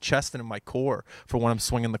is in my chest and in my core for when I'm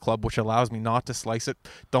swinging the club, which allows me not to slice it.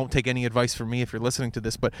 Don't take any advice from me if you're listening to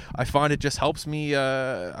this, but I find it just helps me,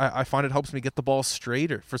 I find it helps me get the ball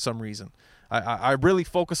straighter for some reason. I really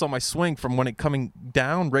focus on my swing from when it coming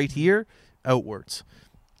down right here outwards.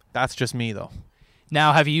 That's just me, though.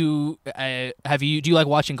 Now, do you like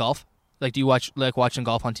watching golf? Like, do you like watching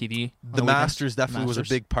golf on TV? The Masters definitely was a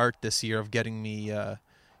big part this year of getting me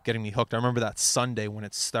hooked. I remember that Sunday when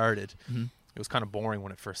it started. Mm-hmm. It was kind of boring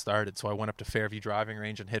when it first started, so I went up to Fairview driving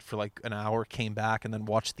range and hit for like an hour, came back, and then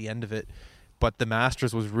watched the end of it. But the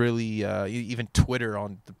Masters was really even Twitter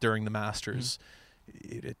during the Masters.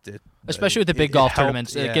 Mm-hmm. Especially with the big golf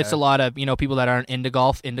tournaments, it gets a lot of people that aren't into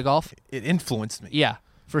golf. It influenced me. Yeah,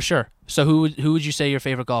 for sure. So who would you say your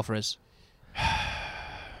favorite golfer is?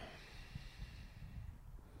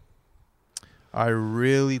 I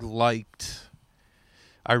really like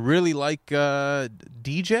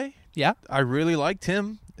DJ. Yeah, I really liked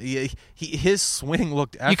him. His swing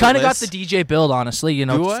looked effortless. You kind of got the DJ build, honestly.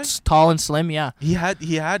 Tall and slim. Yeah, he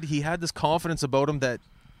had this confidence about him that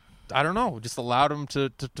I don't know, just allowed him to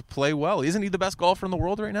play well. Isn't he the best golfer in the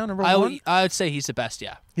world right now? Number one. I would say he's the best.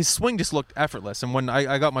 Yeah, his swing just looked effortless. And when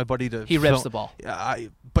I got my buddy to rips the ball.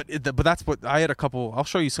 But that's what I had a couple. I'll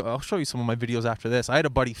show you some of my videos after this. I had a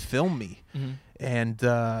buddy film me. Mm-hmm. And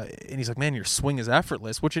he's like, man, your swing is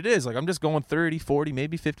effortless, which it is. Like I'm just going 30, 40,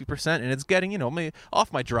 maybe 50%, and it's getting,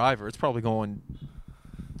 off my driver. It's probably going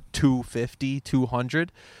 250,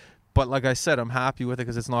 200. But like I said, I'm happy with it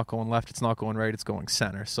because it's not going left, it's not going right, it's going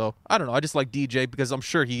center. So I don't know. I just like DJ because I'm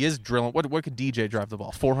sure he is drilling. What could DJ drive the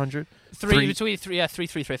ball? 400? Between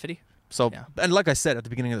 350. So, yeah. And like I said at the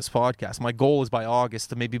beginning of this podcast, my goal is by August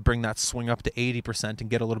to maybe bring that swing up to 80% and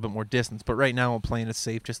get a little bit more distance. But right now I'm playing it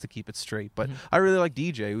safe just to keep it straight. But I really like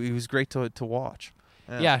DJ. He was great to watch.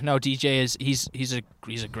 Yeah, no, DJ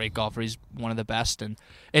he's a great golfer. He's one of the best, and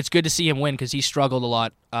it's good to see him win because he struggled a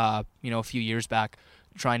lot, a few years back,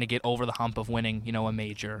 trying to get over the hump of winning, a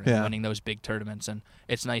major and winning those big tournaments. And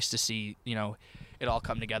it's nice to see, it all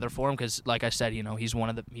come together for him because, like I said,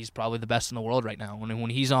 he's probably the best in the world right now. When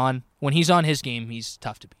he's on his game, he's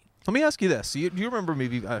tough to beat. Let me ask you this: you remember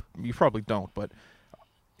maybe you probably don't, but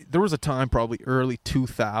there was a time probably early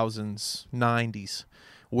 2000s, 90s,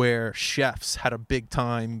 where chefs had a big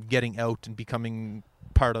time getting out and becoming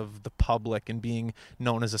part of the public and being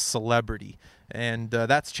known as a celebrity. And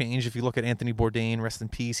that's changed. If you look at Anthony Bourdain, rest in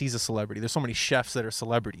peace, he's a celebrity. There's so many chefs that are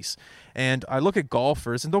celebrities. And I look at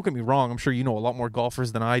golfers, and don't get me wrong, I'm sure you know a lot more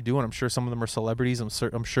golfers than I do, and I'm sure some of them are celebrities.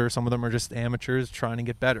 I'm sure some of them are just amateurs trying to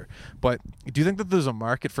get better. But do you think that there's a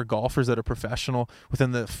market for golfers that are professional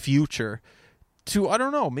within the future to, I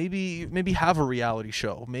don't know, maybe have a reality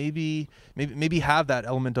show, maybe have that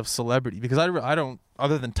element of celebrity? Because I don't,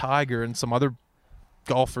 other than Tiger and some other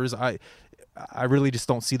golfers, I really just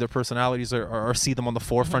don't see their personalities or see them on the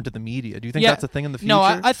forefront of the media. Do you think that's a thing in the future? No,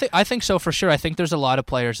 I think so for sure. I think there's a lot of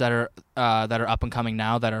players that are up and coming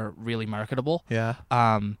now that are really marketable. Yeah.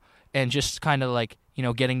 And just kind of like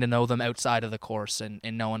getting to know them outside of the course and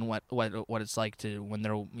knowing what it's like to when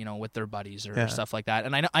they're with their buddies or stuff like that.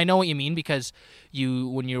 And I know what you mean because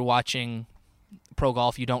when you're watching pro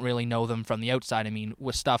golf, you don't really know them from the outside. I mean,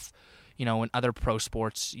 with stuff. In other pro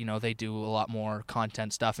sports, they do a lot more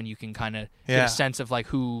content stuff, and you can kind of get a sense of like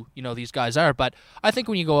who these guys are. But I think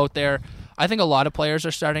when you go out there, I think a lot of players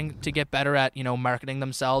are starting to get better at marketing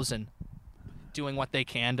themselves and doing what they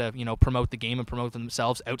can to promote the game and promote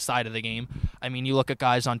themselves outside of the game. I mean, you look at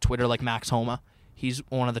guys on Twitter like Max Homa. He's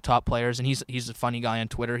one of the top players, and he's a funny guy on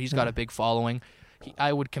Twitter. He's got a big following.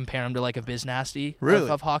 I would compare him to like a Biz Nasty Really?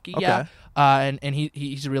 of hockey. Okay. Yeah. And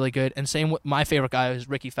he's really good. And same with my favorite guy is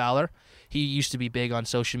Ricky Fowler. He used to be big on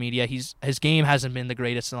social media. His game hasn't been the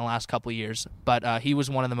greatest in the last couple of years, but he was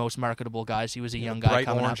one of the most marketable guys. He was a young guy bright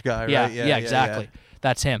coming orange up. guy, right? Yeah, exactly. Yeah.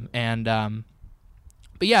 That's him. And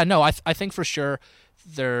but yeah, no, I think for sure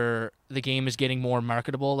the game is getting more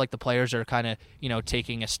marketable. Like the players are kind of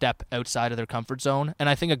taking a step outside of their comfort zone. And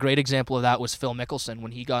I think a great example of that was Phil Mickelson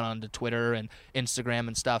when he got onto Twitter and Instagram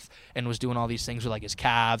and stuff and was doing all these things with like his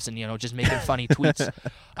calves and just making funny tweets.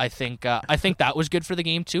 I think that was good for the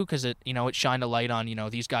game too because it it shined a light on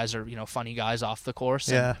these guys are funny guys off the course.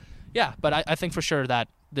 Yeah. Yeah, but I think for sure that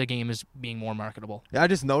the game is being more marketable. Yeah, I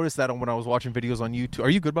just noticed that when I was watching videos on YouTube. Are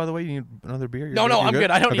you good, by the way? You need another beer? No, I'm good.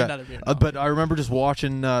 I don't need another beer. No. But I remember just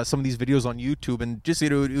watching some of these videos on YouTube, and just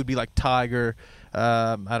it would be like Tiger.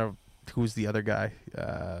 I don't. Who's the other guy?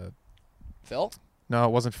 Phil? No,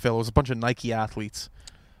 it wasn't Phil. It was a bunch of Nike athletes.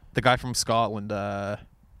 The guy from Scotland.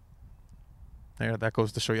 There, that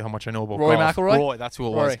goes to show you how much I know about Rory golf. McIlroy? Roy, that's who it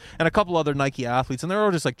was. And a couple other Nike athletes, and they're all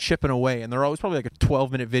just like chipping away, and they're always probably like a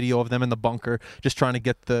 12-minute video of them in the bunker just trying to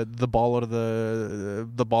get the ball out of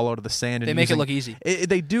the ball out of the sand. They make it look easy.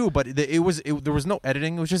 They do, but there was no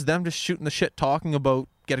editing. It was just them just shooting the shit, talking about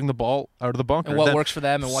getting the ball out of the bunker. And what works for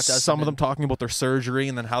them and what doesn't. Some of them talking about their surgery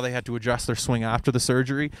and then how they had to adjust their swing after the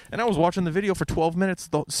surgery. And I was watching the video for 12 minutes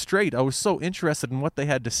straight. I was so interested in what they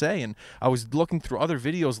had to say, and I was looking through other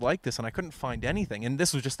videos like this, and I couldn't find anything. And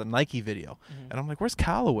this was just a Nike video. Mm-hmm. And I'm like, where's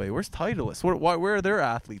Callaway? Where's Titleist? Where are their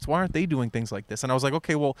athletes? Why aren't they doing things like this? And I was like,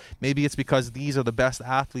 okay, well, maybe it's because these are the best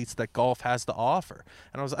athletes that golf has to offer.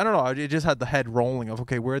 And I don't know, it just had the head rolling of,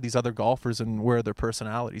 okay, where are these other golfers and where are their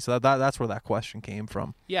personalities? So that's where that question came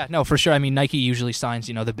from. Yeah, no, for sure. I mean, Nike usually signs,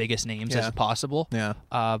 the biggest names as possible. Yeah.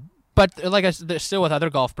 But like I said, still with other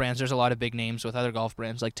golf brands, there's a lot of big names with other golf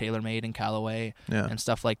brands like TaylorMade and Callaway and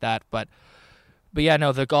stuff like that. But yeah,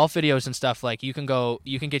 no, the golf videos and stuff, like you can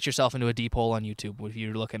get yourself into a deep hole on YouTube if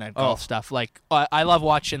you're looking at golf stuff. Like I love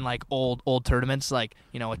watching like old tournaments, like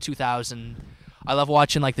a 2000. I love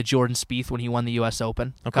watching like the Jordan Spieth when he won the U.S.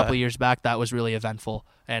 Open a couple of years back. That was really eventful,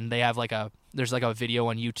 and they have there's a video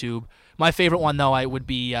on YouTube. My favorite one though, would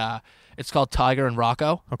be it's called Tiger and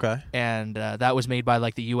Rocco. Okay. And that was made by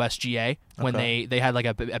like the USGA when they had like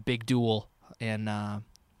a big duel in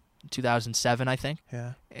 2007, I think.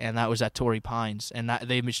 Yeah. And that was at Torrey Pines, and that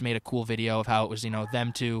they just made a cool video of how it was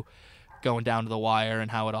them two going down to the wire and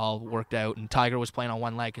how it all worked out. And Tiger was playing on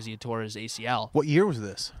one leg because he had tore his ACL. What year was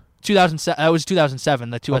this? 2007. That was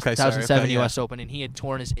 2007. The 2007 okay, U.S. Open, and he had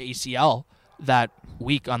torn his ACL that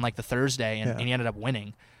week on like the Thursday, and he ended up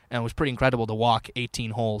winning. And it was pretty incredible to walk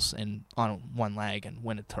 18 holes on one leg and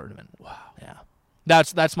win a tournament. Wow. Yeah.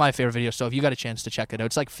 That's my favorite video. So if you got a chance to check it out,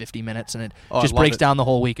 it's like 50 minutes, and it just breaks down the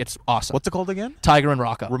whole week. It's awesome. What's it called again? Tiger and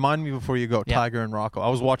Rocco. Remind me before you go. Yeah. Tiger and Rocco. I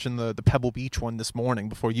was watching the Pebble Beach one this morning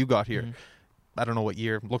before you got here. Mm-hmm. I don't know what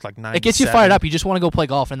year. It looked like 97. It gets you fired up. You just want to go play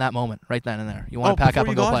golf in that moment, right then and there. You want to pack up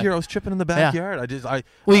and go play. Before you got here, I was chipping in the backyard. Yeah.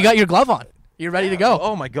 Well, you got your glove on. You're ready to go.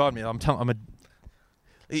 Oh my God, man!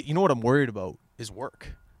 You know what I'm worried about is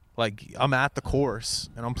work. Like I'm at the course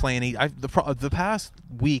and I'm playing. The past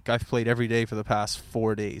week I've played every day for the past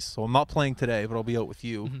 4 days. So I'm not playing today, but I'll be out with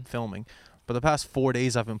you filming. But the past 4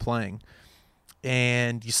 days I've been playing.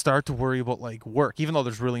 And you start to worry about like work, even though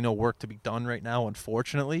there's really no work to be done right now,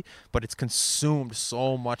 unfortunately, but it's consumed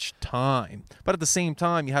so much time. But at the same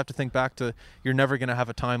time, you have to think back to you're never going to have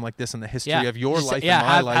a time like this in the history of your life and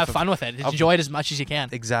my life. Have fun with it. Enjoy it as much as you can.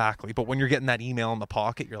 Exactly. But when you're getting that email in the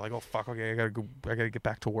pocket, you're like, oh fuck, okay, I gotta get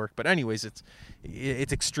back to work. But anyways, it's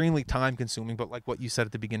extremely time consuming. But like what you said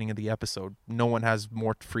at the beginning of the episode, no one has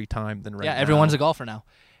more free time than right now. Yeah, everyone's a golfer now.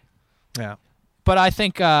 Yeah. But I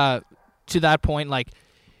think to that point, like,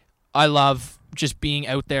 I love just being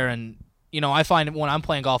out there, and I find when I'm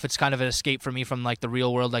playing golf, it's kind of an escape for me from like the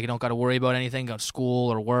real world. Like, you don't got to worry about anything, go to school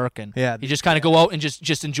or work, and you just kind of go out and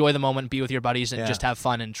just enjoy the moment, and be with your buddies, and just have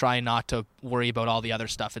fun, and try not to worry about all the other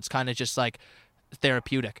stuff. It's kind of just like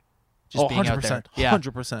therapeutic. Just being 100%, out there. Yeah.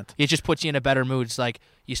 100%. It just puts you in a better mood. It's like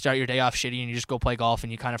you start your day off shitty and you just go play golf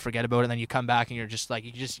and you kind of forget about it, and then you come back and you're just like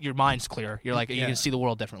your mind's clear. You're like you can see the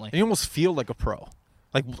world differently. And you almost feel like a pro.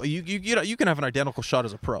 Like you can have an identical shot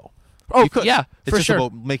as a pro. Oh yeah, it's just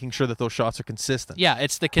about making sure that those shots are consistent. Yeah,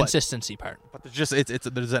 it's the consistency part. But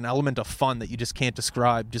there's an element of fun that you just can't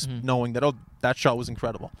describe. Just knowing that that shot was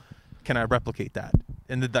incredible. Can I replicate that?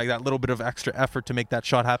 And that little bit of extra effort to make that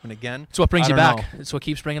shot happen again. It's what brings you back. It's what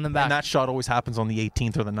keeps bringing them back. And that shot always happens on the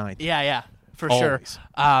 18th or the 9th. Yeah, for always.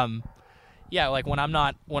 Sure. Yeah, like when I'm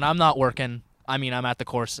not working, I mean, I'm at the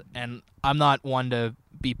course, and I'm not one to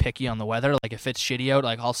be picky on the weather. Like if it's shitty out,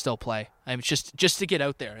 like I'll still play. I mean, it's just to get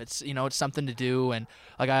out there. It's it's something to do, and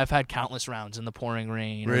like I've had countless rounds in the pouring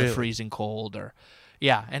rain or the freezing cold, or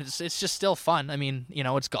and it's just still fun. I mean,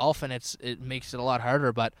 it's golf, and it makes it a lot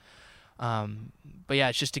harder, but yeah,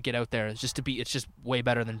 it's just to get out there. It's just way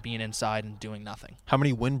better than being inside and doing nothing. How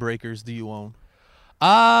many windbreakers do you own?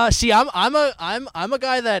 See, I'm a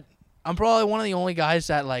guy that I'm probably one of the only guys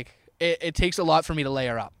that like it takes a lot for me to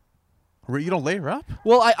layer up. You don't layer up?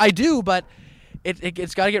 Well, I do, but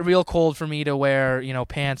it's got to get real cold for me to wear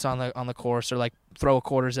pants on the course or like throw a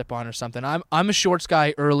quarter zip on or something. I'm a shorts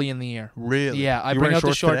guy early in the year. Really? Yeah, I you bring out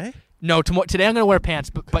shorts the short. Today? No, today I'm gonna wear pants,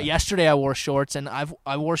 but yesterday I wore shorts, and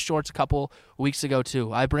I wore shorts a couple weeks ago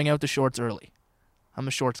too. I bring out the shorts early. I'm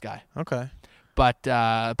a shorts guy. Okay. But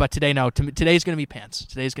today no. Today's gonna be pants.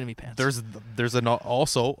 Today's gonna be pants. There's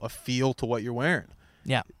also a feel to what you're wearing.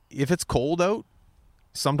 Yeah. If it's cold out,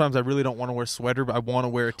 sometimes I really don't want to wear a sweater, but I want to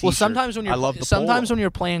wear a t-shirt. Well, sometimes when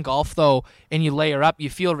you're playing golf though, and you layer up, you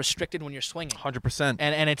feel restricted when you're swinging. 100%.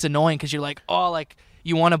 And it's annoying because you're like, oh, like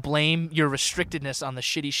you want to blame your restrictedness on the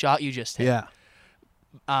shitty shot you just hit. Yeah.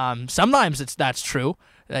 Sometimes that's true.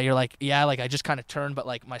 You're like, yeah, like I just kind of turned, but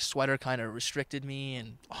like my sweater kind of restricted me,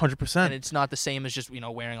 and 100%. And it's not the same as just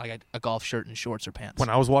wearing like a golf shirt and shorts or pants. When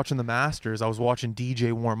I was watching the Masters, I was watching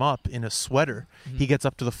DJ warm up in a sweater. Mm-hmm. He gets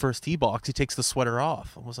up to the first tee box, he takes the sweater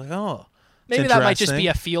off. I was like, oh, maybe that might just be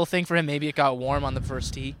a feel thing for him. Maybe it got warm on the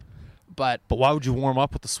first tee. But why would you warm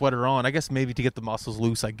up with the sweater on? I guess maybe to get the muscles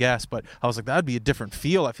loose, I guess. But I was like, that'd be a different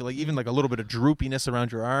feel. I feel like even like a little bit of droopiness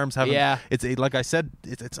around your arms. It's like I said,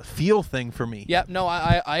 it's a feel thing for me. Yeah, no,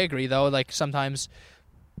 I agree though. Like sometimes,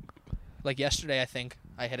 like yesterday, I think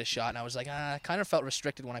I hit a shot and I was like, I kind of felt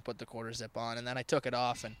restricted when I put the quarter zip on, and then I took it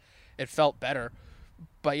off and it felt better.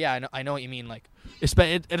 But yeah, I know what you mean. Like it's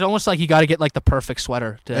almost like you got to get like the perfect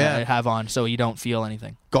sweater to have on so you don't feel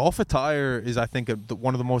anything. Golf attire is, I think,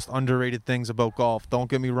 one of the most underrated things about golf. Don't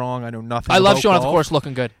get me wrong. I know nothing. I love about showing golf. up the course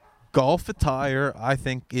looking good. Golf attire, I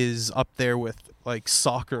think, is up there with like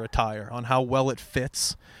soccer attire on how well it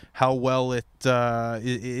fits, how well it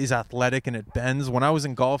is athletic and it bends. When I was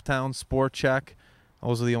in Golf Town, Sport Check,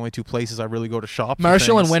 those are the only two places I really go to shop.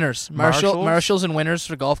 Marshall and Winners. Marshalls and Winners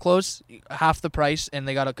for golf clothes, half the price, and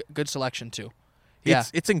they got a good selection too. Yeah,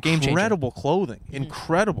 it's incredible clothing.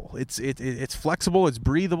 Incredible. It's flexible. It's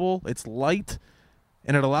breathable. It's light.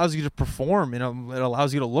 And it allows you to perform, it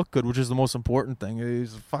allows you to look good, which is the most important thing.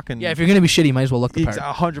 It's fucking if you're gonna be shitty, you might as well look the part.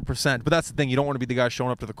 100%. But that's the thing, you don't want to be the guy showing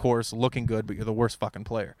up to the course looking good, but you're the worst fucking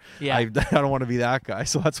player. Yeah, I don't want to be that guy.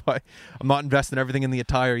 So that's why I'm not investing everything in the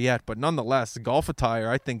attire yet. But nonetheless, the golf attire,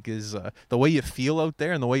 I think, is the way you feel out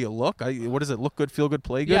there and the way you look. What does it look good, feel good,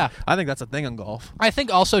 play good? Yeah, I think that's a thing in golf. I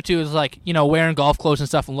think also too is like wearing golf clothes and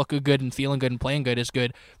stuff and looking good and feeling good and playing good is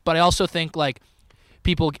good. But I also think like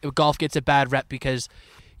golf gets a bad rep because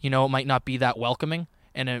it might not be that welcoming,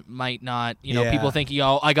 and it might not, people think,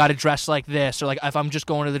 I got to dress like this, or like if I'm just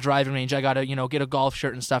going to the driving range, I got to, get a golf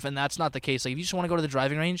shirt and stuff, and that's not the case. Like if you just want to go to the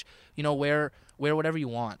driving range, wear whatever you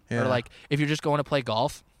want, or like if you're just going to play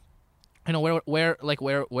golf, wear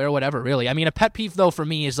whatever. Really, I mean, a pet peeve though for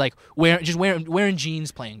me is like wearing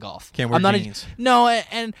jeans playing golf. Can't wear jeans.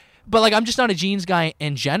 But like I'm just not a jeans guy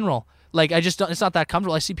in general. Like I just don't. It's not that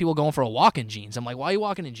comfortable. I see people going for a walk in jeans. I'm like, why are you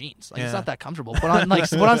walking in jeans? Like it's not that comfortable. Put on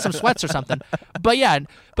some sweats or something. But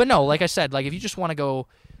no. Like I said, like if you just want to go,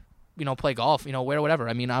 play golf, wear whatever.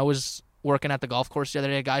 I mean, I was working at the golf course the other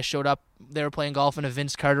day. A guy showed up. They were playing golf in a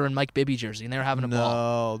Vince Carter and Mike Bibby jersey, and they were having a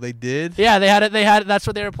ball. No, they did. Yeah, they had it. That's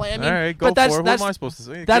what they were playing. I mean, all right, go for it. What am I supposed to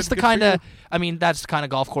say? That's the kind of. I mean, that's the kind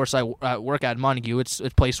of golf course I work at in Montague. It's a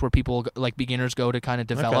place where people like beginners go to kind of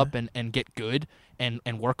develop and get good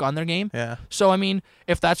and work on their game. Yeah. So I mean,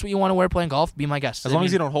 if that's what you want to wear playing golf, be my guest. As long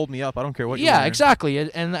as you don't hold me up, I don't care what. Yeah, exactly.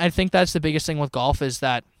 And I think that's the biggest thing with golf is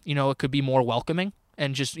that it could be more welcoming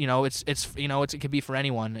and just it could be for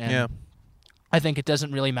anyone. And I think it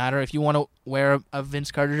doesn't really matter if you want to wear a Vince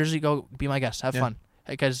Carter jersey. Go be my guest. Have fun.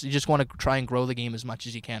 Because you just want to try and grow the game as much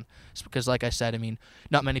as you can. It's because, like I said, I mean,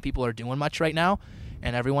 not many people are doing much right now,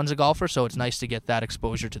 and everyone's a golfer, so it's nice to get that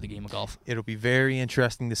exposure to the game of golf. It'll be very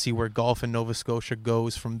interesting to see where golf in Nova Scotia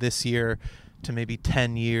goes from this year to maybe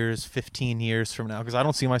 10 years, 15 years from now, because I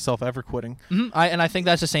don't see myself ever quitting. Mm-hmm. I think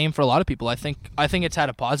that's the same for a lot of people. I think it's had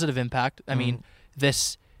a positive impact. I mean,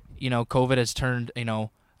 this, COVID has turned,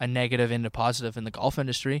 a negative into positive in the golf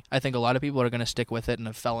industry. I think a lot of people are going to stick with it and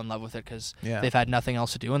have fell in love with it because they've had nothing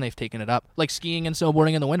else to do and they've taken it up. Like skiing and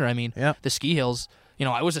snowboarding in the winter. I mean, the ski hills,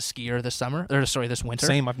 I was a skier this winter.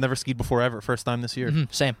 Same. I've never skied before ever. First time this year.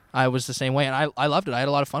 Same. I was the same way, and I loved it. I had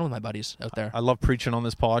a lot of fun with my buddies out there. I love preaching on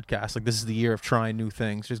this podcast. Like, this is the year of trying new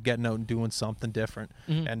things, just getting out and doing something different.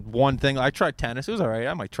 And one thing, I tried tennis. It was all right.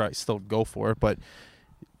 I might still go for it, but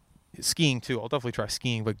skiing too. I'll definitely try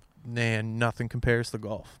skiing, but man, nothing compares to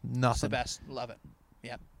golf. Nothing. It's the best. Love it.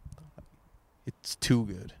 Yeah. It's too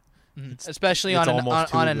good. Especially it's on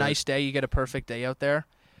a good. nice day, you get a perfect day out there.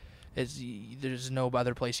 There's no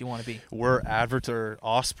other place you want to be.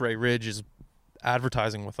 Osprey Ridge is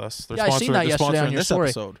advertising with us. They're I seen that yesterday on your story.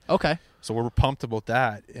 Episode. Okay. So we're pumped about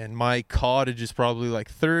that. And my cottage is probably like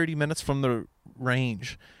 30 minutes from the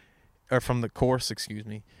range, or from the course, excuse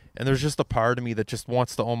me. And there's just a part of me that just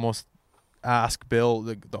wants to almost ask Bill,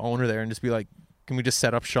 the owner there, and just be like, can we just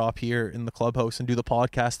set up shop here in the clubhouse and do the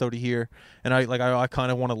podcast out of here? And I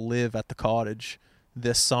kind of want to live at the cottage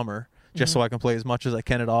this summer, just so I can play as much as I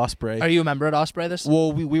can at Osprey. Are you a member at Osprey this?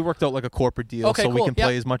 Well, we worked out like a corporate deal, okay, so cool. we can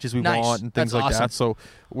play as much as we want and things That's like awesome. that. So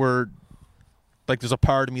we're like, there's a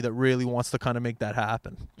part of me that really wants to kind of make that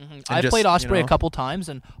happen. I've played Osprey a couple times,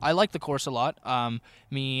 and I like the course a lot.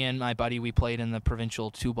 Me and my buddy, we played in the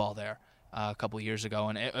provincial 2-ball there a couple of years ago,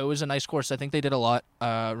 and it was a nice course. I think they did a lot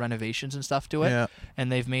renovations and stuff to it,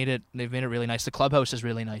 and they've made it really nice. The clubhouse is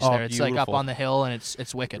really nice there. It's beautiful. like up on the hill, and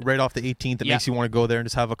it's wicked. Right off the 18th, it makes you want to go there and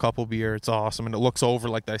just have a couple beer. It's awesome, and it looks over,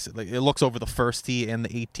 like I said, it looks over the first tee and the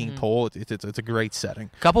 18th hole. It's a great setting.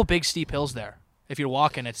 Couple big steep hills there. If you're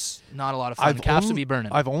walking, it's not a lot of fun. Calves to be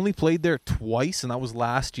burning. I've only played there twice, and that was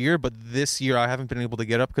last year. But this year, I haven't been able to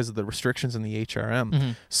get up because of the restrictions in the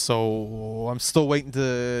HRM. So I'm still waiting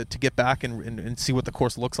to get back and see what the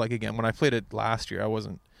course looks like again. When I played it last year, I was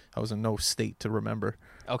in no state to remember.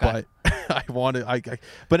 Okay. But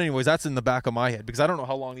but anyways, that's in the back of my head because I don't know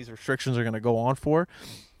how long these restrictions are going to go on for.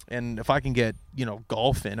 And if I can get,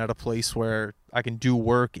 golf in at a place where I can do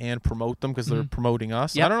work and promote them because they're promoting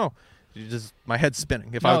us, I don't know. Just my head's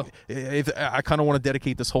spinning. If I kind of want to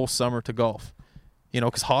dedicate this whole summer to golf,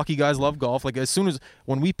 because hockey guys love golf. Like, as soon as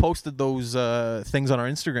when we posted those things on our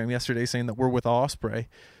Instagram yesterday saying that we're with Osprey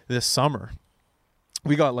this summer,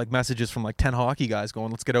 we got like messages from like 10 hockey guys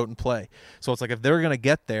going, let's get out and play. So it's like, if they're going to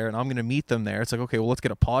get there and I'm going to meet them there, it's like, okay, well, let's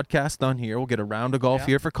get a podcast done here. We'll get a round of golf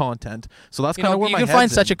here for content. So that's kind of where my head's You can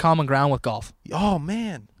find such a common ground with golf. Oh,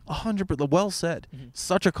 man. 100%. Well said.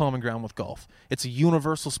 Such a common ground with golf. It's a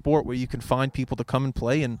universal sport where you can find people to come and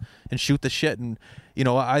play and shoot the shit. And,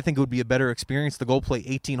 I think it would be a better experience to go play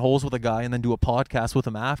 18 holes with a guy and then do a podcast with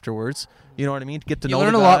him afterwards. You know what I mean? To get to know the guy.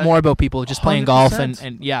 You learn a lot more about people just playing golf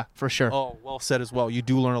and yeah, for sure. Oh, well said as well. You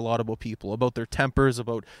do learn a lot about people, about their tempers,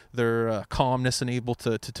 about their calmness and able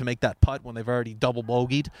to make that putt when they've already double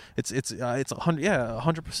bogeyed. It's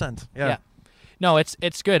 100%. Yeah. No,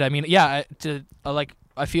 it's good. I mean,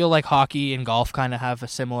 I feel like hockey and golf kind of have a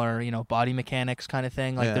similar, body mechanics kind of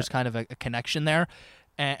thing. Like, there's kind of a connection there.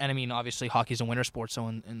 And I mean, obviously, hockey's a winter sport, so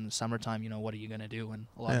in the summertime, what are you going to do? And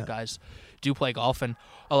a lot of guys do play golf, and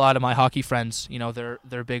a lot of my hockey friends,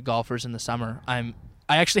 they're big golfers in the summer. I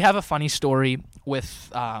actually have a funny story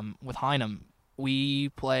with Heinem. We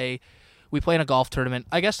play in a golf tournament.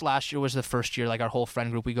 I guess last year was the first year, like our whole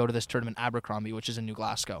friend group, we go to this tournament, Abercrombie, which is in New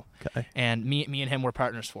Glasgow. Okay. And me and him were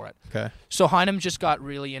partners for it. Okay. So Heinem just got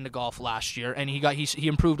really into golf last year, and he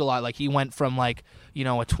improved a lot. Like, he went from like,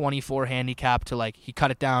 a 24 handicap to like, he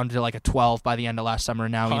cut it down to like a 12 by the end of last summer.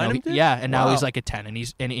 And now, now he's like a 10, and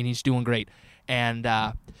he's doing great. And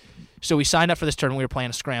so we signed up for this tournament. We were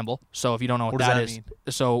playing a scramble. So if you don't know what that is,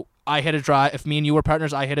 so I hit a drive. If me and you were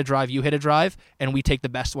partners, I hit a drive, you hit a drive, and we take the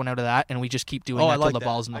best one out of that, and we just keep doing that until the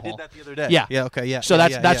ball's in the hole. I did that the other day. Yeah. Yeah, okay, yeah. So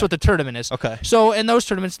that's what the tournament is. Okay. So in those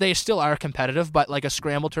tournaments, they still are competitive, but like a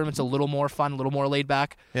scramble tournament's a little more fun, a little more laid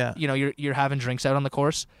back. Yeah. You're having drinks out on the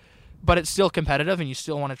course, but it's still competitive, and you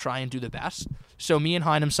still want to try and do the best. So me and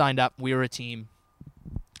Heinem signed up. We were a team.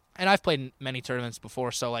 And I've played in many tournaments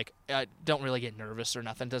before, so like I don't really get nervous or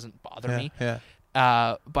nothing. It doesn't bother me. Yeah.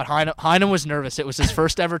 But Heinem was nervous. It was his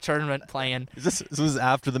first ever tournament playing. This was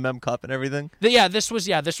after the Mem Cup and everything? This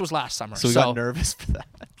was last summer. So he got nervous for that.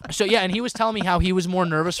 So yeah, and he was telling me how he was more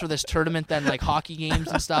nervous for this tournament than like hockey games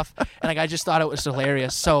and stuff. And like I just thought it was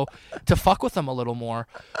hilarious. So to fuck with him a little more,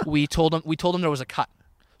 we told him there was a cut.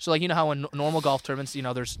 So like how in normal golf tournaments, you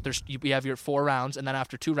have your 4 rounds, and then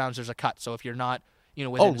after 2 rounds there's a cut. So if you're not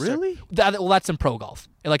within really? That's in pro golf,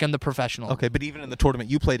 like in the professional. Okay, but even in the tournament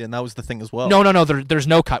you played in, that was the thing as well. No. There's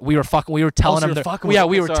no cut. We were telling him.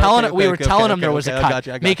 We were telling him there was a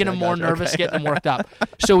cut, making him more nervous, getting him worked up.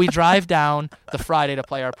 So we drive down the Friday to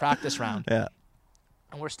play our practice round. Yeah.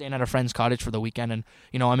 And we're staying at a friend's cottage for the weekend, and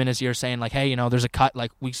I'm in his ear saying like, hey, there's a cut.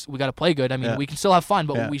 Like we got to play good. I mean, we can still have fun,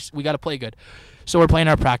 but we got to play good. So we're playing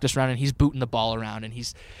our practice round, and he's booting the ball around, and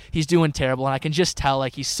he's doing terrible. And I can just tell,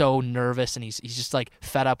 like, he's so nervous, and he's just, like,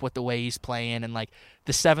 fed up with the way he's playing. And, like,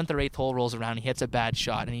 the 7th or 8th hole rolls around, he hits a bad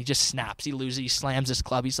shot, and he just snaps. He loses. He slams his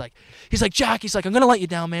club. He's like, Jack, he's like, I'm going to let you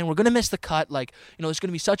down, man. We're going to miss the cut. Like, it's going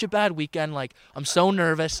to be such a bad weekend. Like, I'm so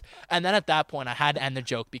nervous. And then at that point, I had to end the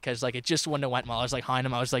joke because, like, it just wouldn't have went well. I was like, behind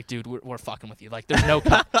him. I was like, dude, we're fucking with you. Like, there's no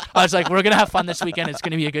cut. I was like, we're going to have fun this weekend. It's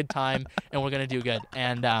going to be a good time, and we're going to do good.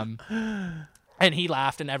 And he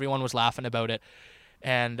laughed, and everyone was laughing about it.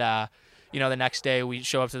 And, the next day we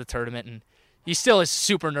show up to the tournament, and he still is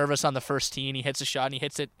super nervous on the first tee, and he hits a shot, and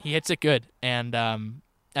he hits it good. And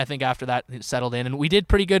I think after that it settled in, and we did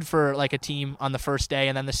pretty good for like a team on the first day,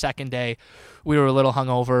 and then the second day we were a little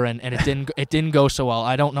hungover, and it didn't go so well.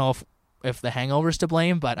 I don't know if the hangover's to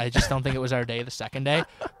blame, but I just don't think it was our day the second day.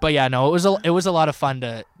 But yeah, no, it was a lot of fun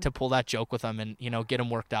to pull that joke with him and get him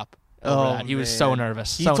worked up. That. He was so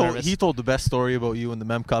nervous. He told the best story about you and the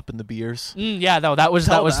Mem Cup and the beers. Yeah, no, that was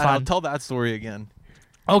fun. Tell that story again.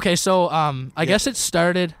 Okay, so I guess it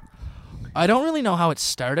started. I don't really know how it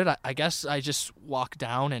started. I guess I just walked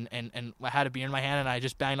down and I had a beer in my hand and I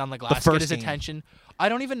just banged on the glass to get his attention. I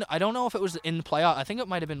don't know if it was in the playoff. I think it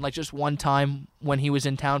might have been like just one time when he was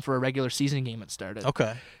in town for a regular season game it started.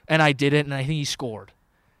 Okay. And I did it, and I think he scored.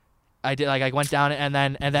 I did, like, I went down and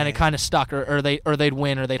then it kind of stuck, or they'd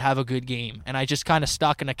win, or they'd have a good game, and I just kind of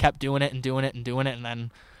stuck, and I kept doing it, and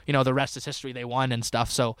then the rest is history. They won and stuff.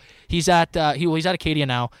 So he's at Acadia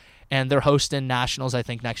now, and they're hosting nationals I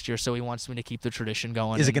think next year. So he wants me to keep the tradition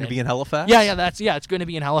going. Is it going to be in Halifax? Yeah, it's going to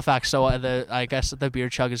be in Halifax. So I guess the beer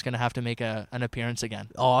chug is going to have to make an appearance again.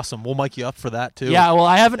 Awesome. We'll mic you up for that too. Yeah. Well,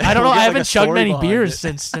 I haven't chugged many beers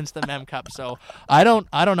since the Mem Cup, so I don't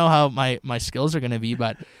know how my skills are going to be,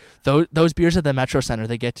 but. Those beers at the Metro Center,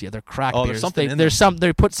 they get to you. They're crack beers. There's something in them.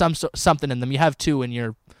 They put something in them. You have two, and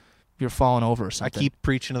you're falling over or something. I keep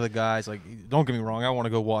preaching to the guys, like, don't get me wrong, I want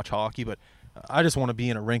to go watch hockey, but I just want to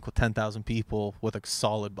be in a rink with 10,000 people with a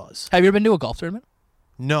solid buzz. Have you ever been to a golf tournament?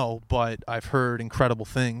 No, but I've heard incredible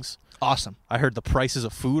things. Awesome. I heard the prices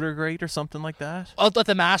of food are great or something like that. At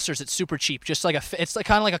the Masters, it's super cheap. Just like it's like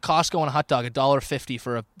kind of like a Costco and a hot dog, $1.50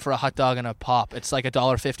 for a hot dog and a pop. It's like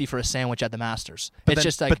 $1.50 for a sandwich at the Masters.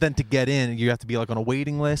 But then to get in, you have to be like on a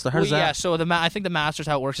waiting list. Or how does that? Yeah. So I think the Masters,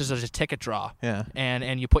 how it works is there's a ticket draw. Yeah.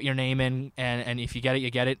 And you put your name in, and if you get it, you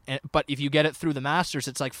get it. But if you get it through the Masters,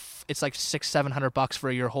 it's like $600-700 for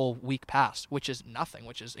your whole week pass, which is nothing,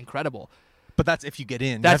 which is incredible. But that's if you get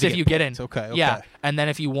in. That's if you get in. Okay. Yeah. And then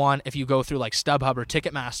if you go through like StubHub or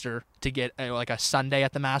Ticketmaster to get like a Sunday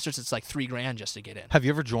at the Masters, it's like $3,000 just to get in. Have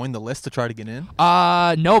you ever joined the list to try to get in?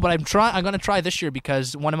 No, but I'm going to try this year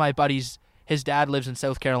because one of my buddies, his dad lives in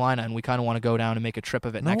South Carolina, and we kind of want to go down and make a trip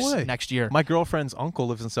of it next year. My girlfriend's uncle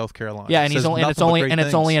lives in South Carolina. Yeah, and it's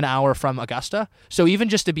only an hour from Augusta. So even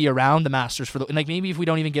just to be around the Masters maybe if we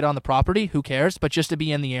don't even get on the property, who cares? But just to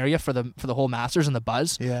be in the area for the whole Masters and the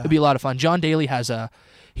buzz, it'd be a lot of fun. John Daly does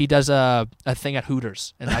a thing at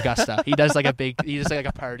Hooters in Augusta. he does like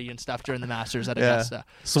a party and stuff during the Masters at Augusta.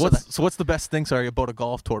 So what's the best thing about a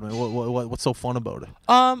golf tournament? What's so fun about it?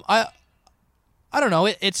 I don't know.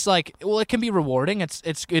 It's like, well, it can be rewarding.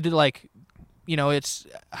 It's good to like, it's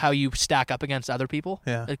how you stack up against other people.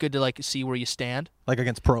 Yeah. It's good to like see where you stand. Like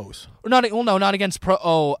against pros. Not against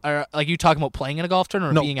pro. Like you talking about playing in a golf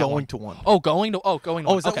tournament or being at one? No, going to one. Going to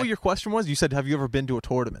one. Is that what your question was? You said, have you ever been to a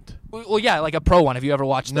tournament? Well, yeah, like a pro one. Have you ever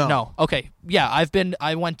watched them? No. Okay. Yeah, I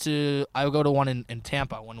go to one in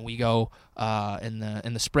Tampa when we go in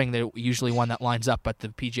the spring. They're usually one that lines up, but the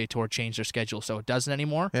PGA Tour changed their schedule, so it doesn't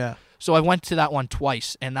anymore. Yeah. So I went to that one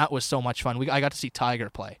twice, and that was so much fun. I got to see Tiger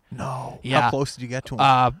play. No. Yeah. How close did you get to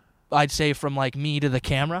him? I'd say from like me to the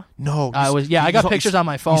camera. No. I got pictures on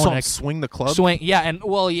my phone. You saw him swing the club?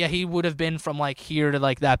 He would have been from like here to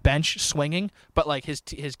like that bench swinging, but like his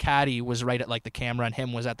caddy was right at like the camera, and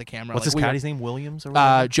him was at the camera. What's like, his caddy's name? Williams or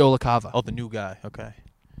whatever? Joe LaCava. Oh, the new guy. Okay.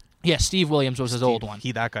 Yeah, Steve Williams was his old one.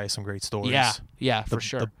 That guy has some great stories. Yeah, for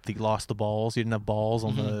sure. He lost the balls. He didn't have balls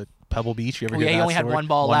on the Pebble Beach. You ever hear that he only story? had one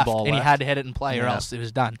ball left, and he had to hit it and play, or else it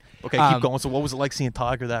was done. Okay, keep going. So what was it like seeing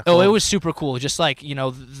Tiger that close? Oh, it was super cool. Just like,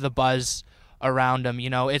 the buzz around him.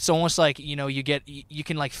 It's almost like, you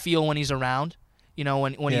can like feel when he's around.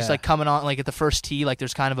 When he's like coming on, like at the first tee, like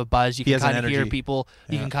there's kind of a buzz. You can kind of hear people.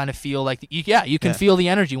 You can kind of feel like you can feel the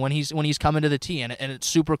energy when he's coming to the tee, and it's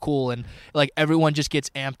super cool. And like everyone just gets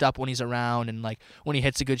amped up when he's around, and like when he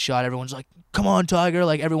hits a good shot, everyone's like, "Come on, Tiger!"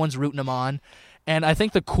 Like everyone's rooting him on. And I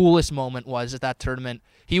think the coolest moment was at that tournament.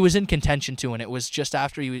 He was in contention too, and it was just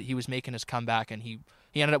after he was making his comeback, and he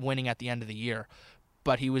ended up winning at the end of the year.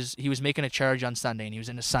 but he was making a charge on Sunday, and he was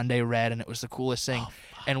in a Sunday red, and it was the coolest thing.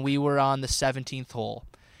 And we were on the 17th hole,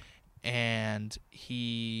 and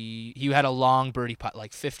he had a long birdie putt,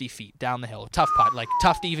 like 50 feet down the hill, tough putt, like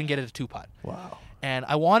tough to even get it a 2-putt. Wow. And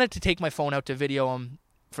I wanted to take my phone out to video him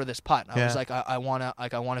for this putt. I Yeah. was like, I want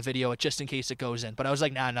to video it just in case it goes in. But I was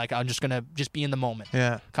like, nah, like I'm just gonna be in the moment,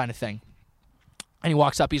 kind of thing. And he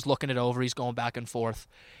walks up, he's looking it over, he's going back and forth,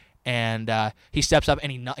 and he steps up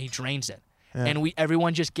and he drains it. Yeah. And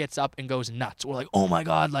everyone just gets up and goes nuts. We're like, oh my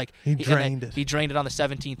god, like he drained it. He drained it on the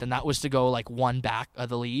 17th, and that was to go like one back of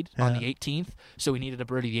the lead on the 18th. So we needed a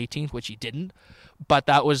birdie the 18th, which he didn't. But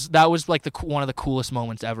that was like one of the coolest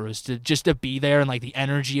moments ever, was to be there, and like the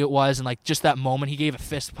energy it was, and like just that moment. He gave a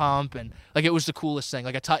fist pump, and like it was the coolest thing.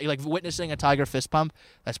 Like like witnessing a Tiger fist pump,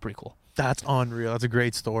 that's pretty cool. That's unreal. That's a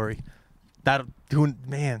great story.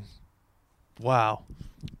 Man, wow.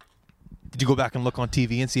 Did you go back and look on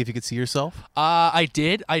TV and see if you could see yourself? I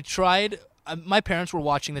did. I tried. My parents were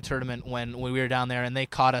watching the tournament when we were down there, and they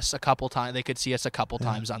caught us a couple times. They could see us a couple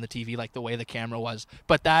times on the TV, like the way the camera was.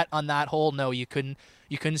 But on that hole, no, you couldn't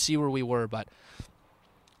see where we were. But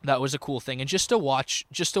that was a cool thing, and just to watch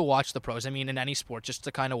the pros. I mean, in any sport, just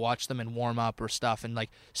to kind of watch them and warm up or stuff, and like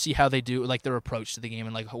see how they do, like their approach to the game,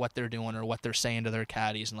 and like what they're doing or what they're saying to their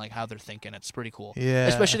caddies, and like how they're thinking. It's pretty cool. Yeah.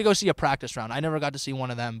 Especially to go see a practice round. I never got to see one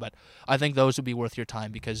of them, but I think those would be worth your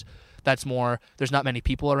time, because that's more. There's not many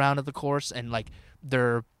people around at the course, and like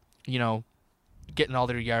they're, getting all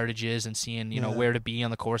their yardages and seeing where to be on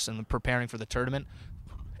the course and preparing for the tournament.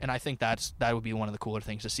 And I think that would be one of the cooler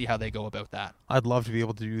things, to see how they go about that. I'd love to be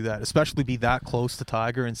able to do that, especially be that close to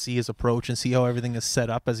Tiger and see his approach and see how everything is set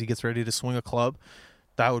up as he gets ready to swing a club.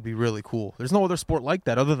 That would be really cool. There's no other sport like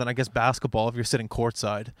that other than, I guess, basketball if you're sitting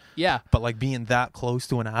courtside. Yeah. But like being that close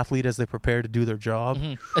to an athlete as they prepare to do their job.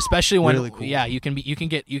 Mm-hmm. Especially when really cool. you can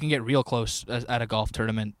get real close at a golf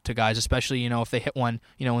tournament to guys, especially if they hit one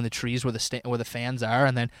in the trees where the fans are,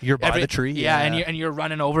 and then you're by the tree. Yeah, and you're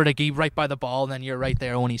running over to get right by the ball, and then you're right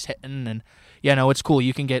there when he's hitting, and it's cool.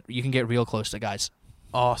 You can get real close to guys.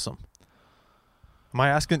 Awesome. Should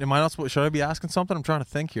I be asking something? I'm trying to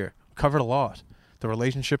think here. Covered a lot. The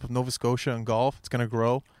relationship of Nova Scotia and golf, it's going to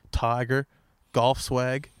grow. Tiger, golf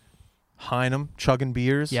swag, Heinem, chugging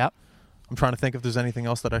beers. Yep. I'm trying to think if there's anything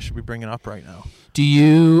else that I should be bringing up right now.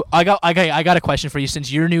 I got a question for you.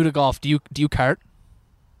 Since you're new to golf, do you kart?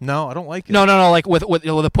 No, I don't like it. No. Like with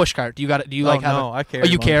a push cart. I carry. Oh,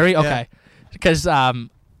 you carry? Yeah. Okay. Because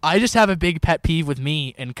I just have a big pet peeve with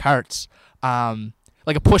me in carts.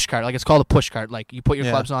 Like a push cart, like it's called a push cart. Like you put your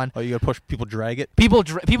clubs on. Oh, you gotta push. People drag it. People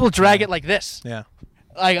drag it like this. Yeah.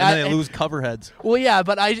 Like and then they lose cover heads. Well, yeah,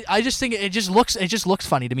 but I just think it just looks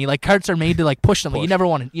funny to me. Like carts are made to like push them. Like, you never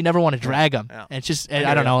want to drag them. Yeah. And it's just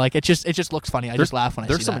I don't know. Like it just looks funny. I just laugh when I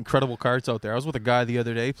see that. There's some incredible carts out there. I was with a guy the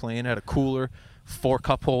other day playing. Had a cooler, 4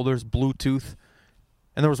 cup holders, Bluetooth.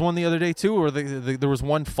 And there was one the other day, too, where there was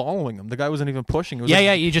one following him. The guy wasn't even pushing. It was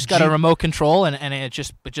you just got a remote control, and it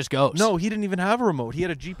just goes. No, he didn't even have a remote. He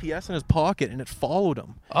had a GPS in his pocket, and it followed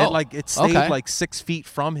him. It stayed like 6 feet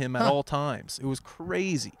from him at all times. It was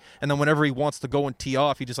crazy. And then whenever he wants to go and tee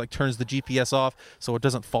off, he just turns the GPS off so it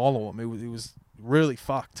doesn't follow him. It was really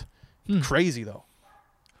fucked. Crazy, though.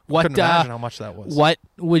 I couldn't imagine how much that was. What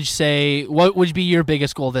would be your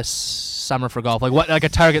biggest goal this summer for golf? Like a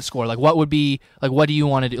target score? Like what would be like? What do you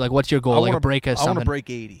want to do? Like what's your goal? I want to break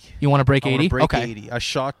 80. You want to break 80? Break 80. I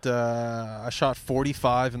shot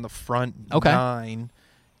 45 in the front 9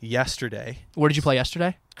 yesterday. Where did you play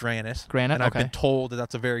yesterday? Granite. And I've been told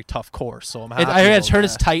that's a very tough course, so I'm happy. I heard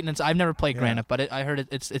it's tight, and I've never played Granite, but I heard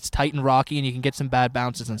it's tight and rocky, and you can get some bad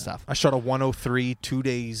bounces and stuff. I shot a 103 2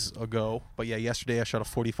 days ago, but yeah, yesterday I shot a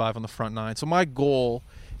 45 on the front 9. So my goal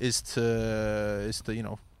is to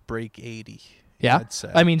break 80. Yeah, I'd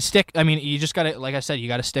say. You just gotta, like I said, you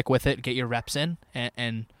gotta stick with it, get your reps in,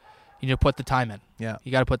 and put the time in. Yeah.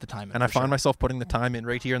 You got to put the time in. And I find myself putting the time in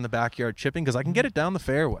right here in the backyard chipping because I can get it down the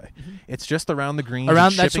fairway. Mm-hmm. It's just around the green.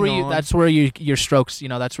 That's where your strokes,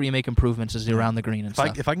 that's where you make improvements, is around the green and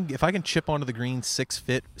stuff. If I can chip onto the green 6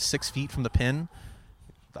 feet from the pin,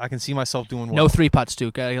 I can see myself doing well. No 3 putts,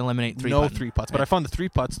 too. Got to eliminate 3 putts. No 3 putts. But I find the 3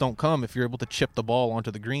 putts don't come if you're able to chip the ball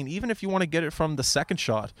onto the green, even if you want to get it from the second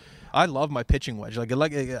shot. I love my pitching wedge.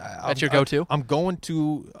 That's your go-to?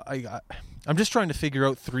 I'm just trying to figure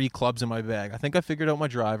out 3 clubs in my bag. I think I figured out my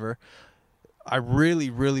driver. I really,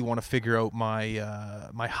 really want to figure out my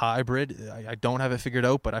my hybrid. I don't have it figured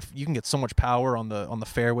out, but you can get so much power on the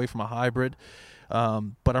fairway from a hybrid.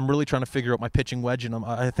 But I'm really trying to figure out my pitching wedge, and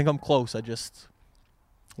I think I'm close. A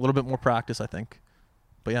little bit more practice, I think.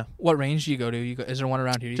 But yeah. What range do you go to? Is there one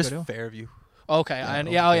around here you just go to? Fairview. Okay.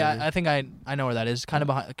 Yeah, I think I know where that is. Kind of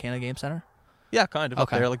behind Canada Game Center. Yeah, kind of up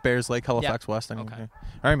there, like Bears Lake, Halifax West. Okay. All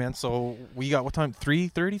right, man. So we got what time?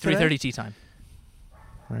 3:30. 3:30 tea time.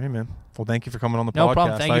 All right, man. Well, thank you for coming on the podcast. No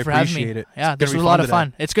problem. Thank you for having me. It. Yeah, this was a lot of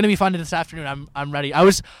fun. It's going to be fun this afternoon. I'm ready. I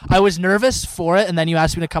was nervous for it, and then you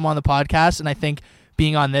asked me to come on the podcast, and I think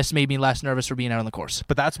being on this made me less nervous for being out on the course.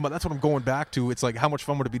 But that's what I'm going back to. It's like, how much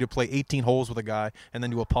fun would it be to play 18 holes with a guy and then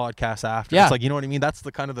do a podcast after? Yeah. It's like, you know what I mean? That's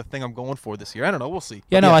the kind of the thing I'm going for this year. I don't know. We'll see.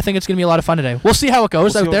 Yeah, I think it's going to be a lot of fun today. We'll see how it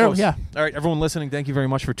goes out there. Yeah. All right, everyone listening, thank you very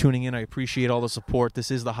much for tuning in. I appreciate all the support. This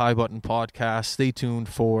is the High Button Podcast. Stay tuned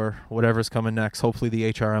for whatever's coming next. Hopefully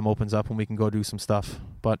the HRM opens up and we can go do some stuff.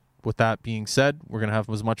 But with that being said, we're going to have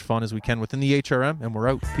as much fun as we can within the HRM, and we're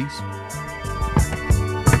out. Peace.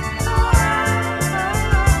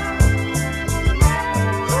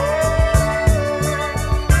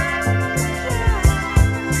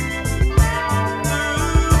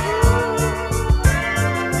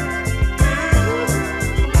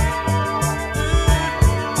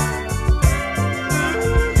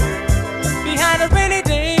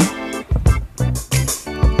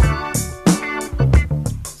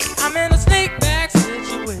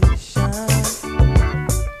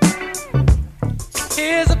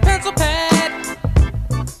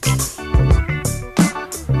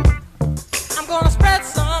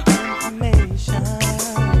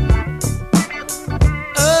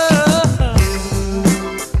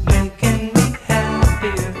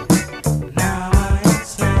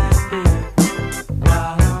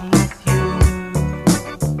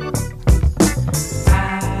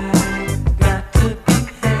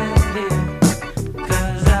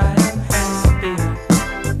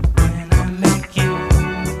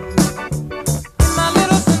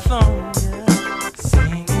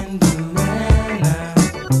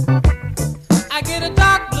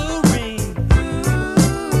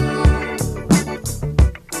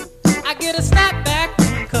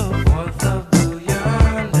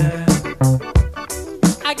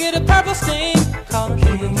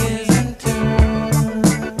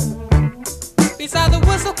 Beside the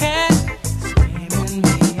whistle cat, screaming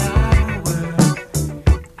me hour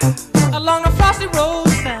along a frosty road.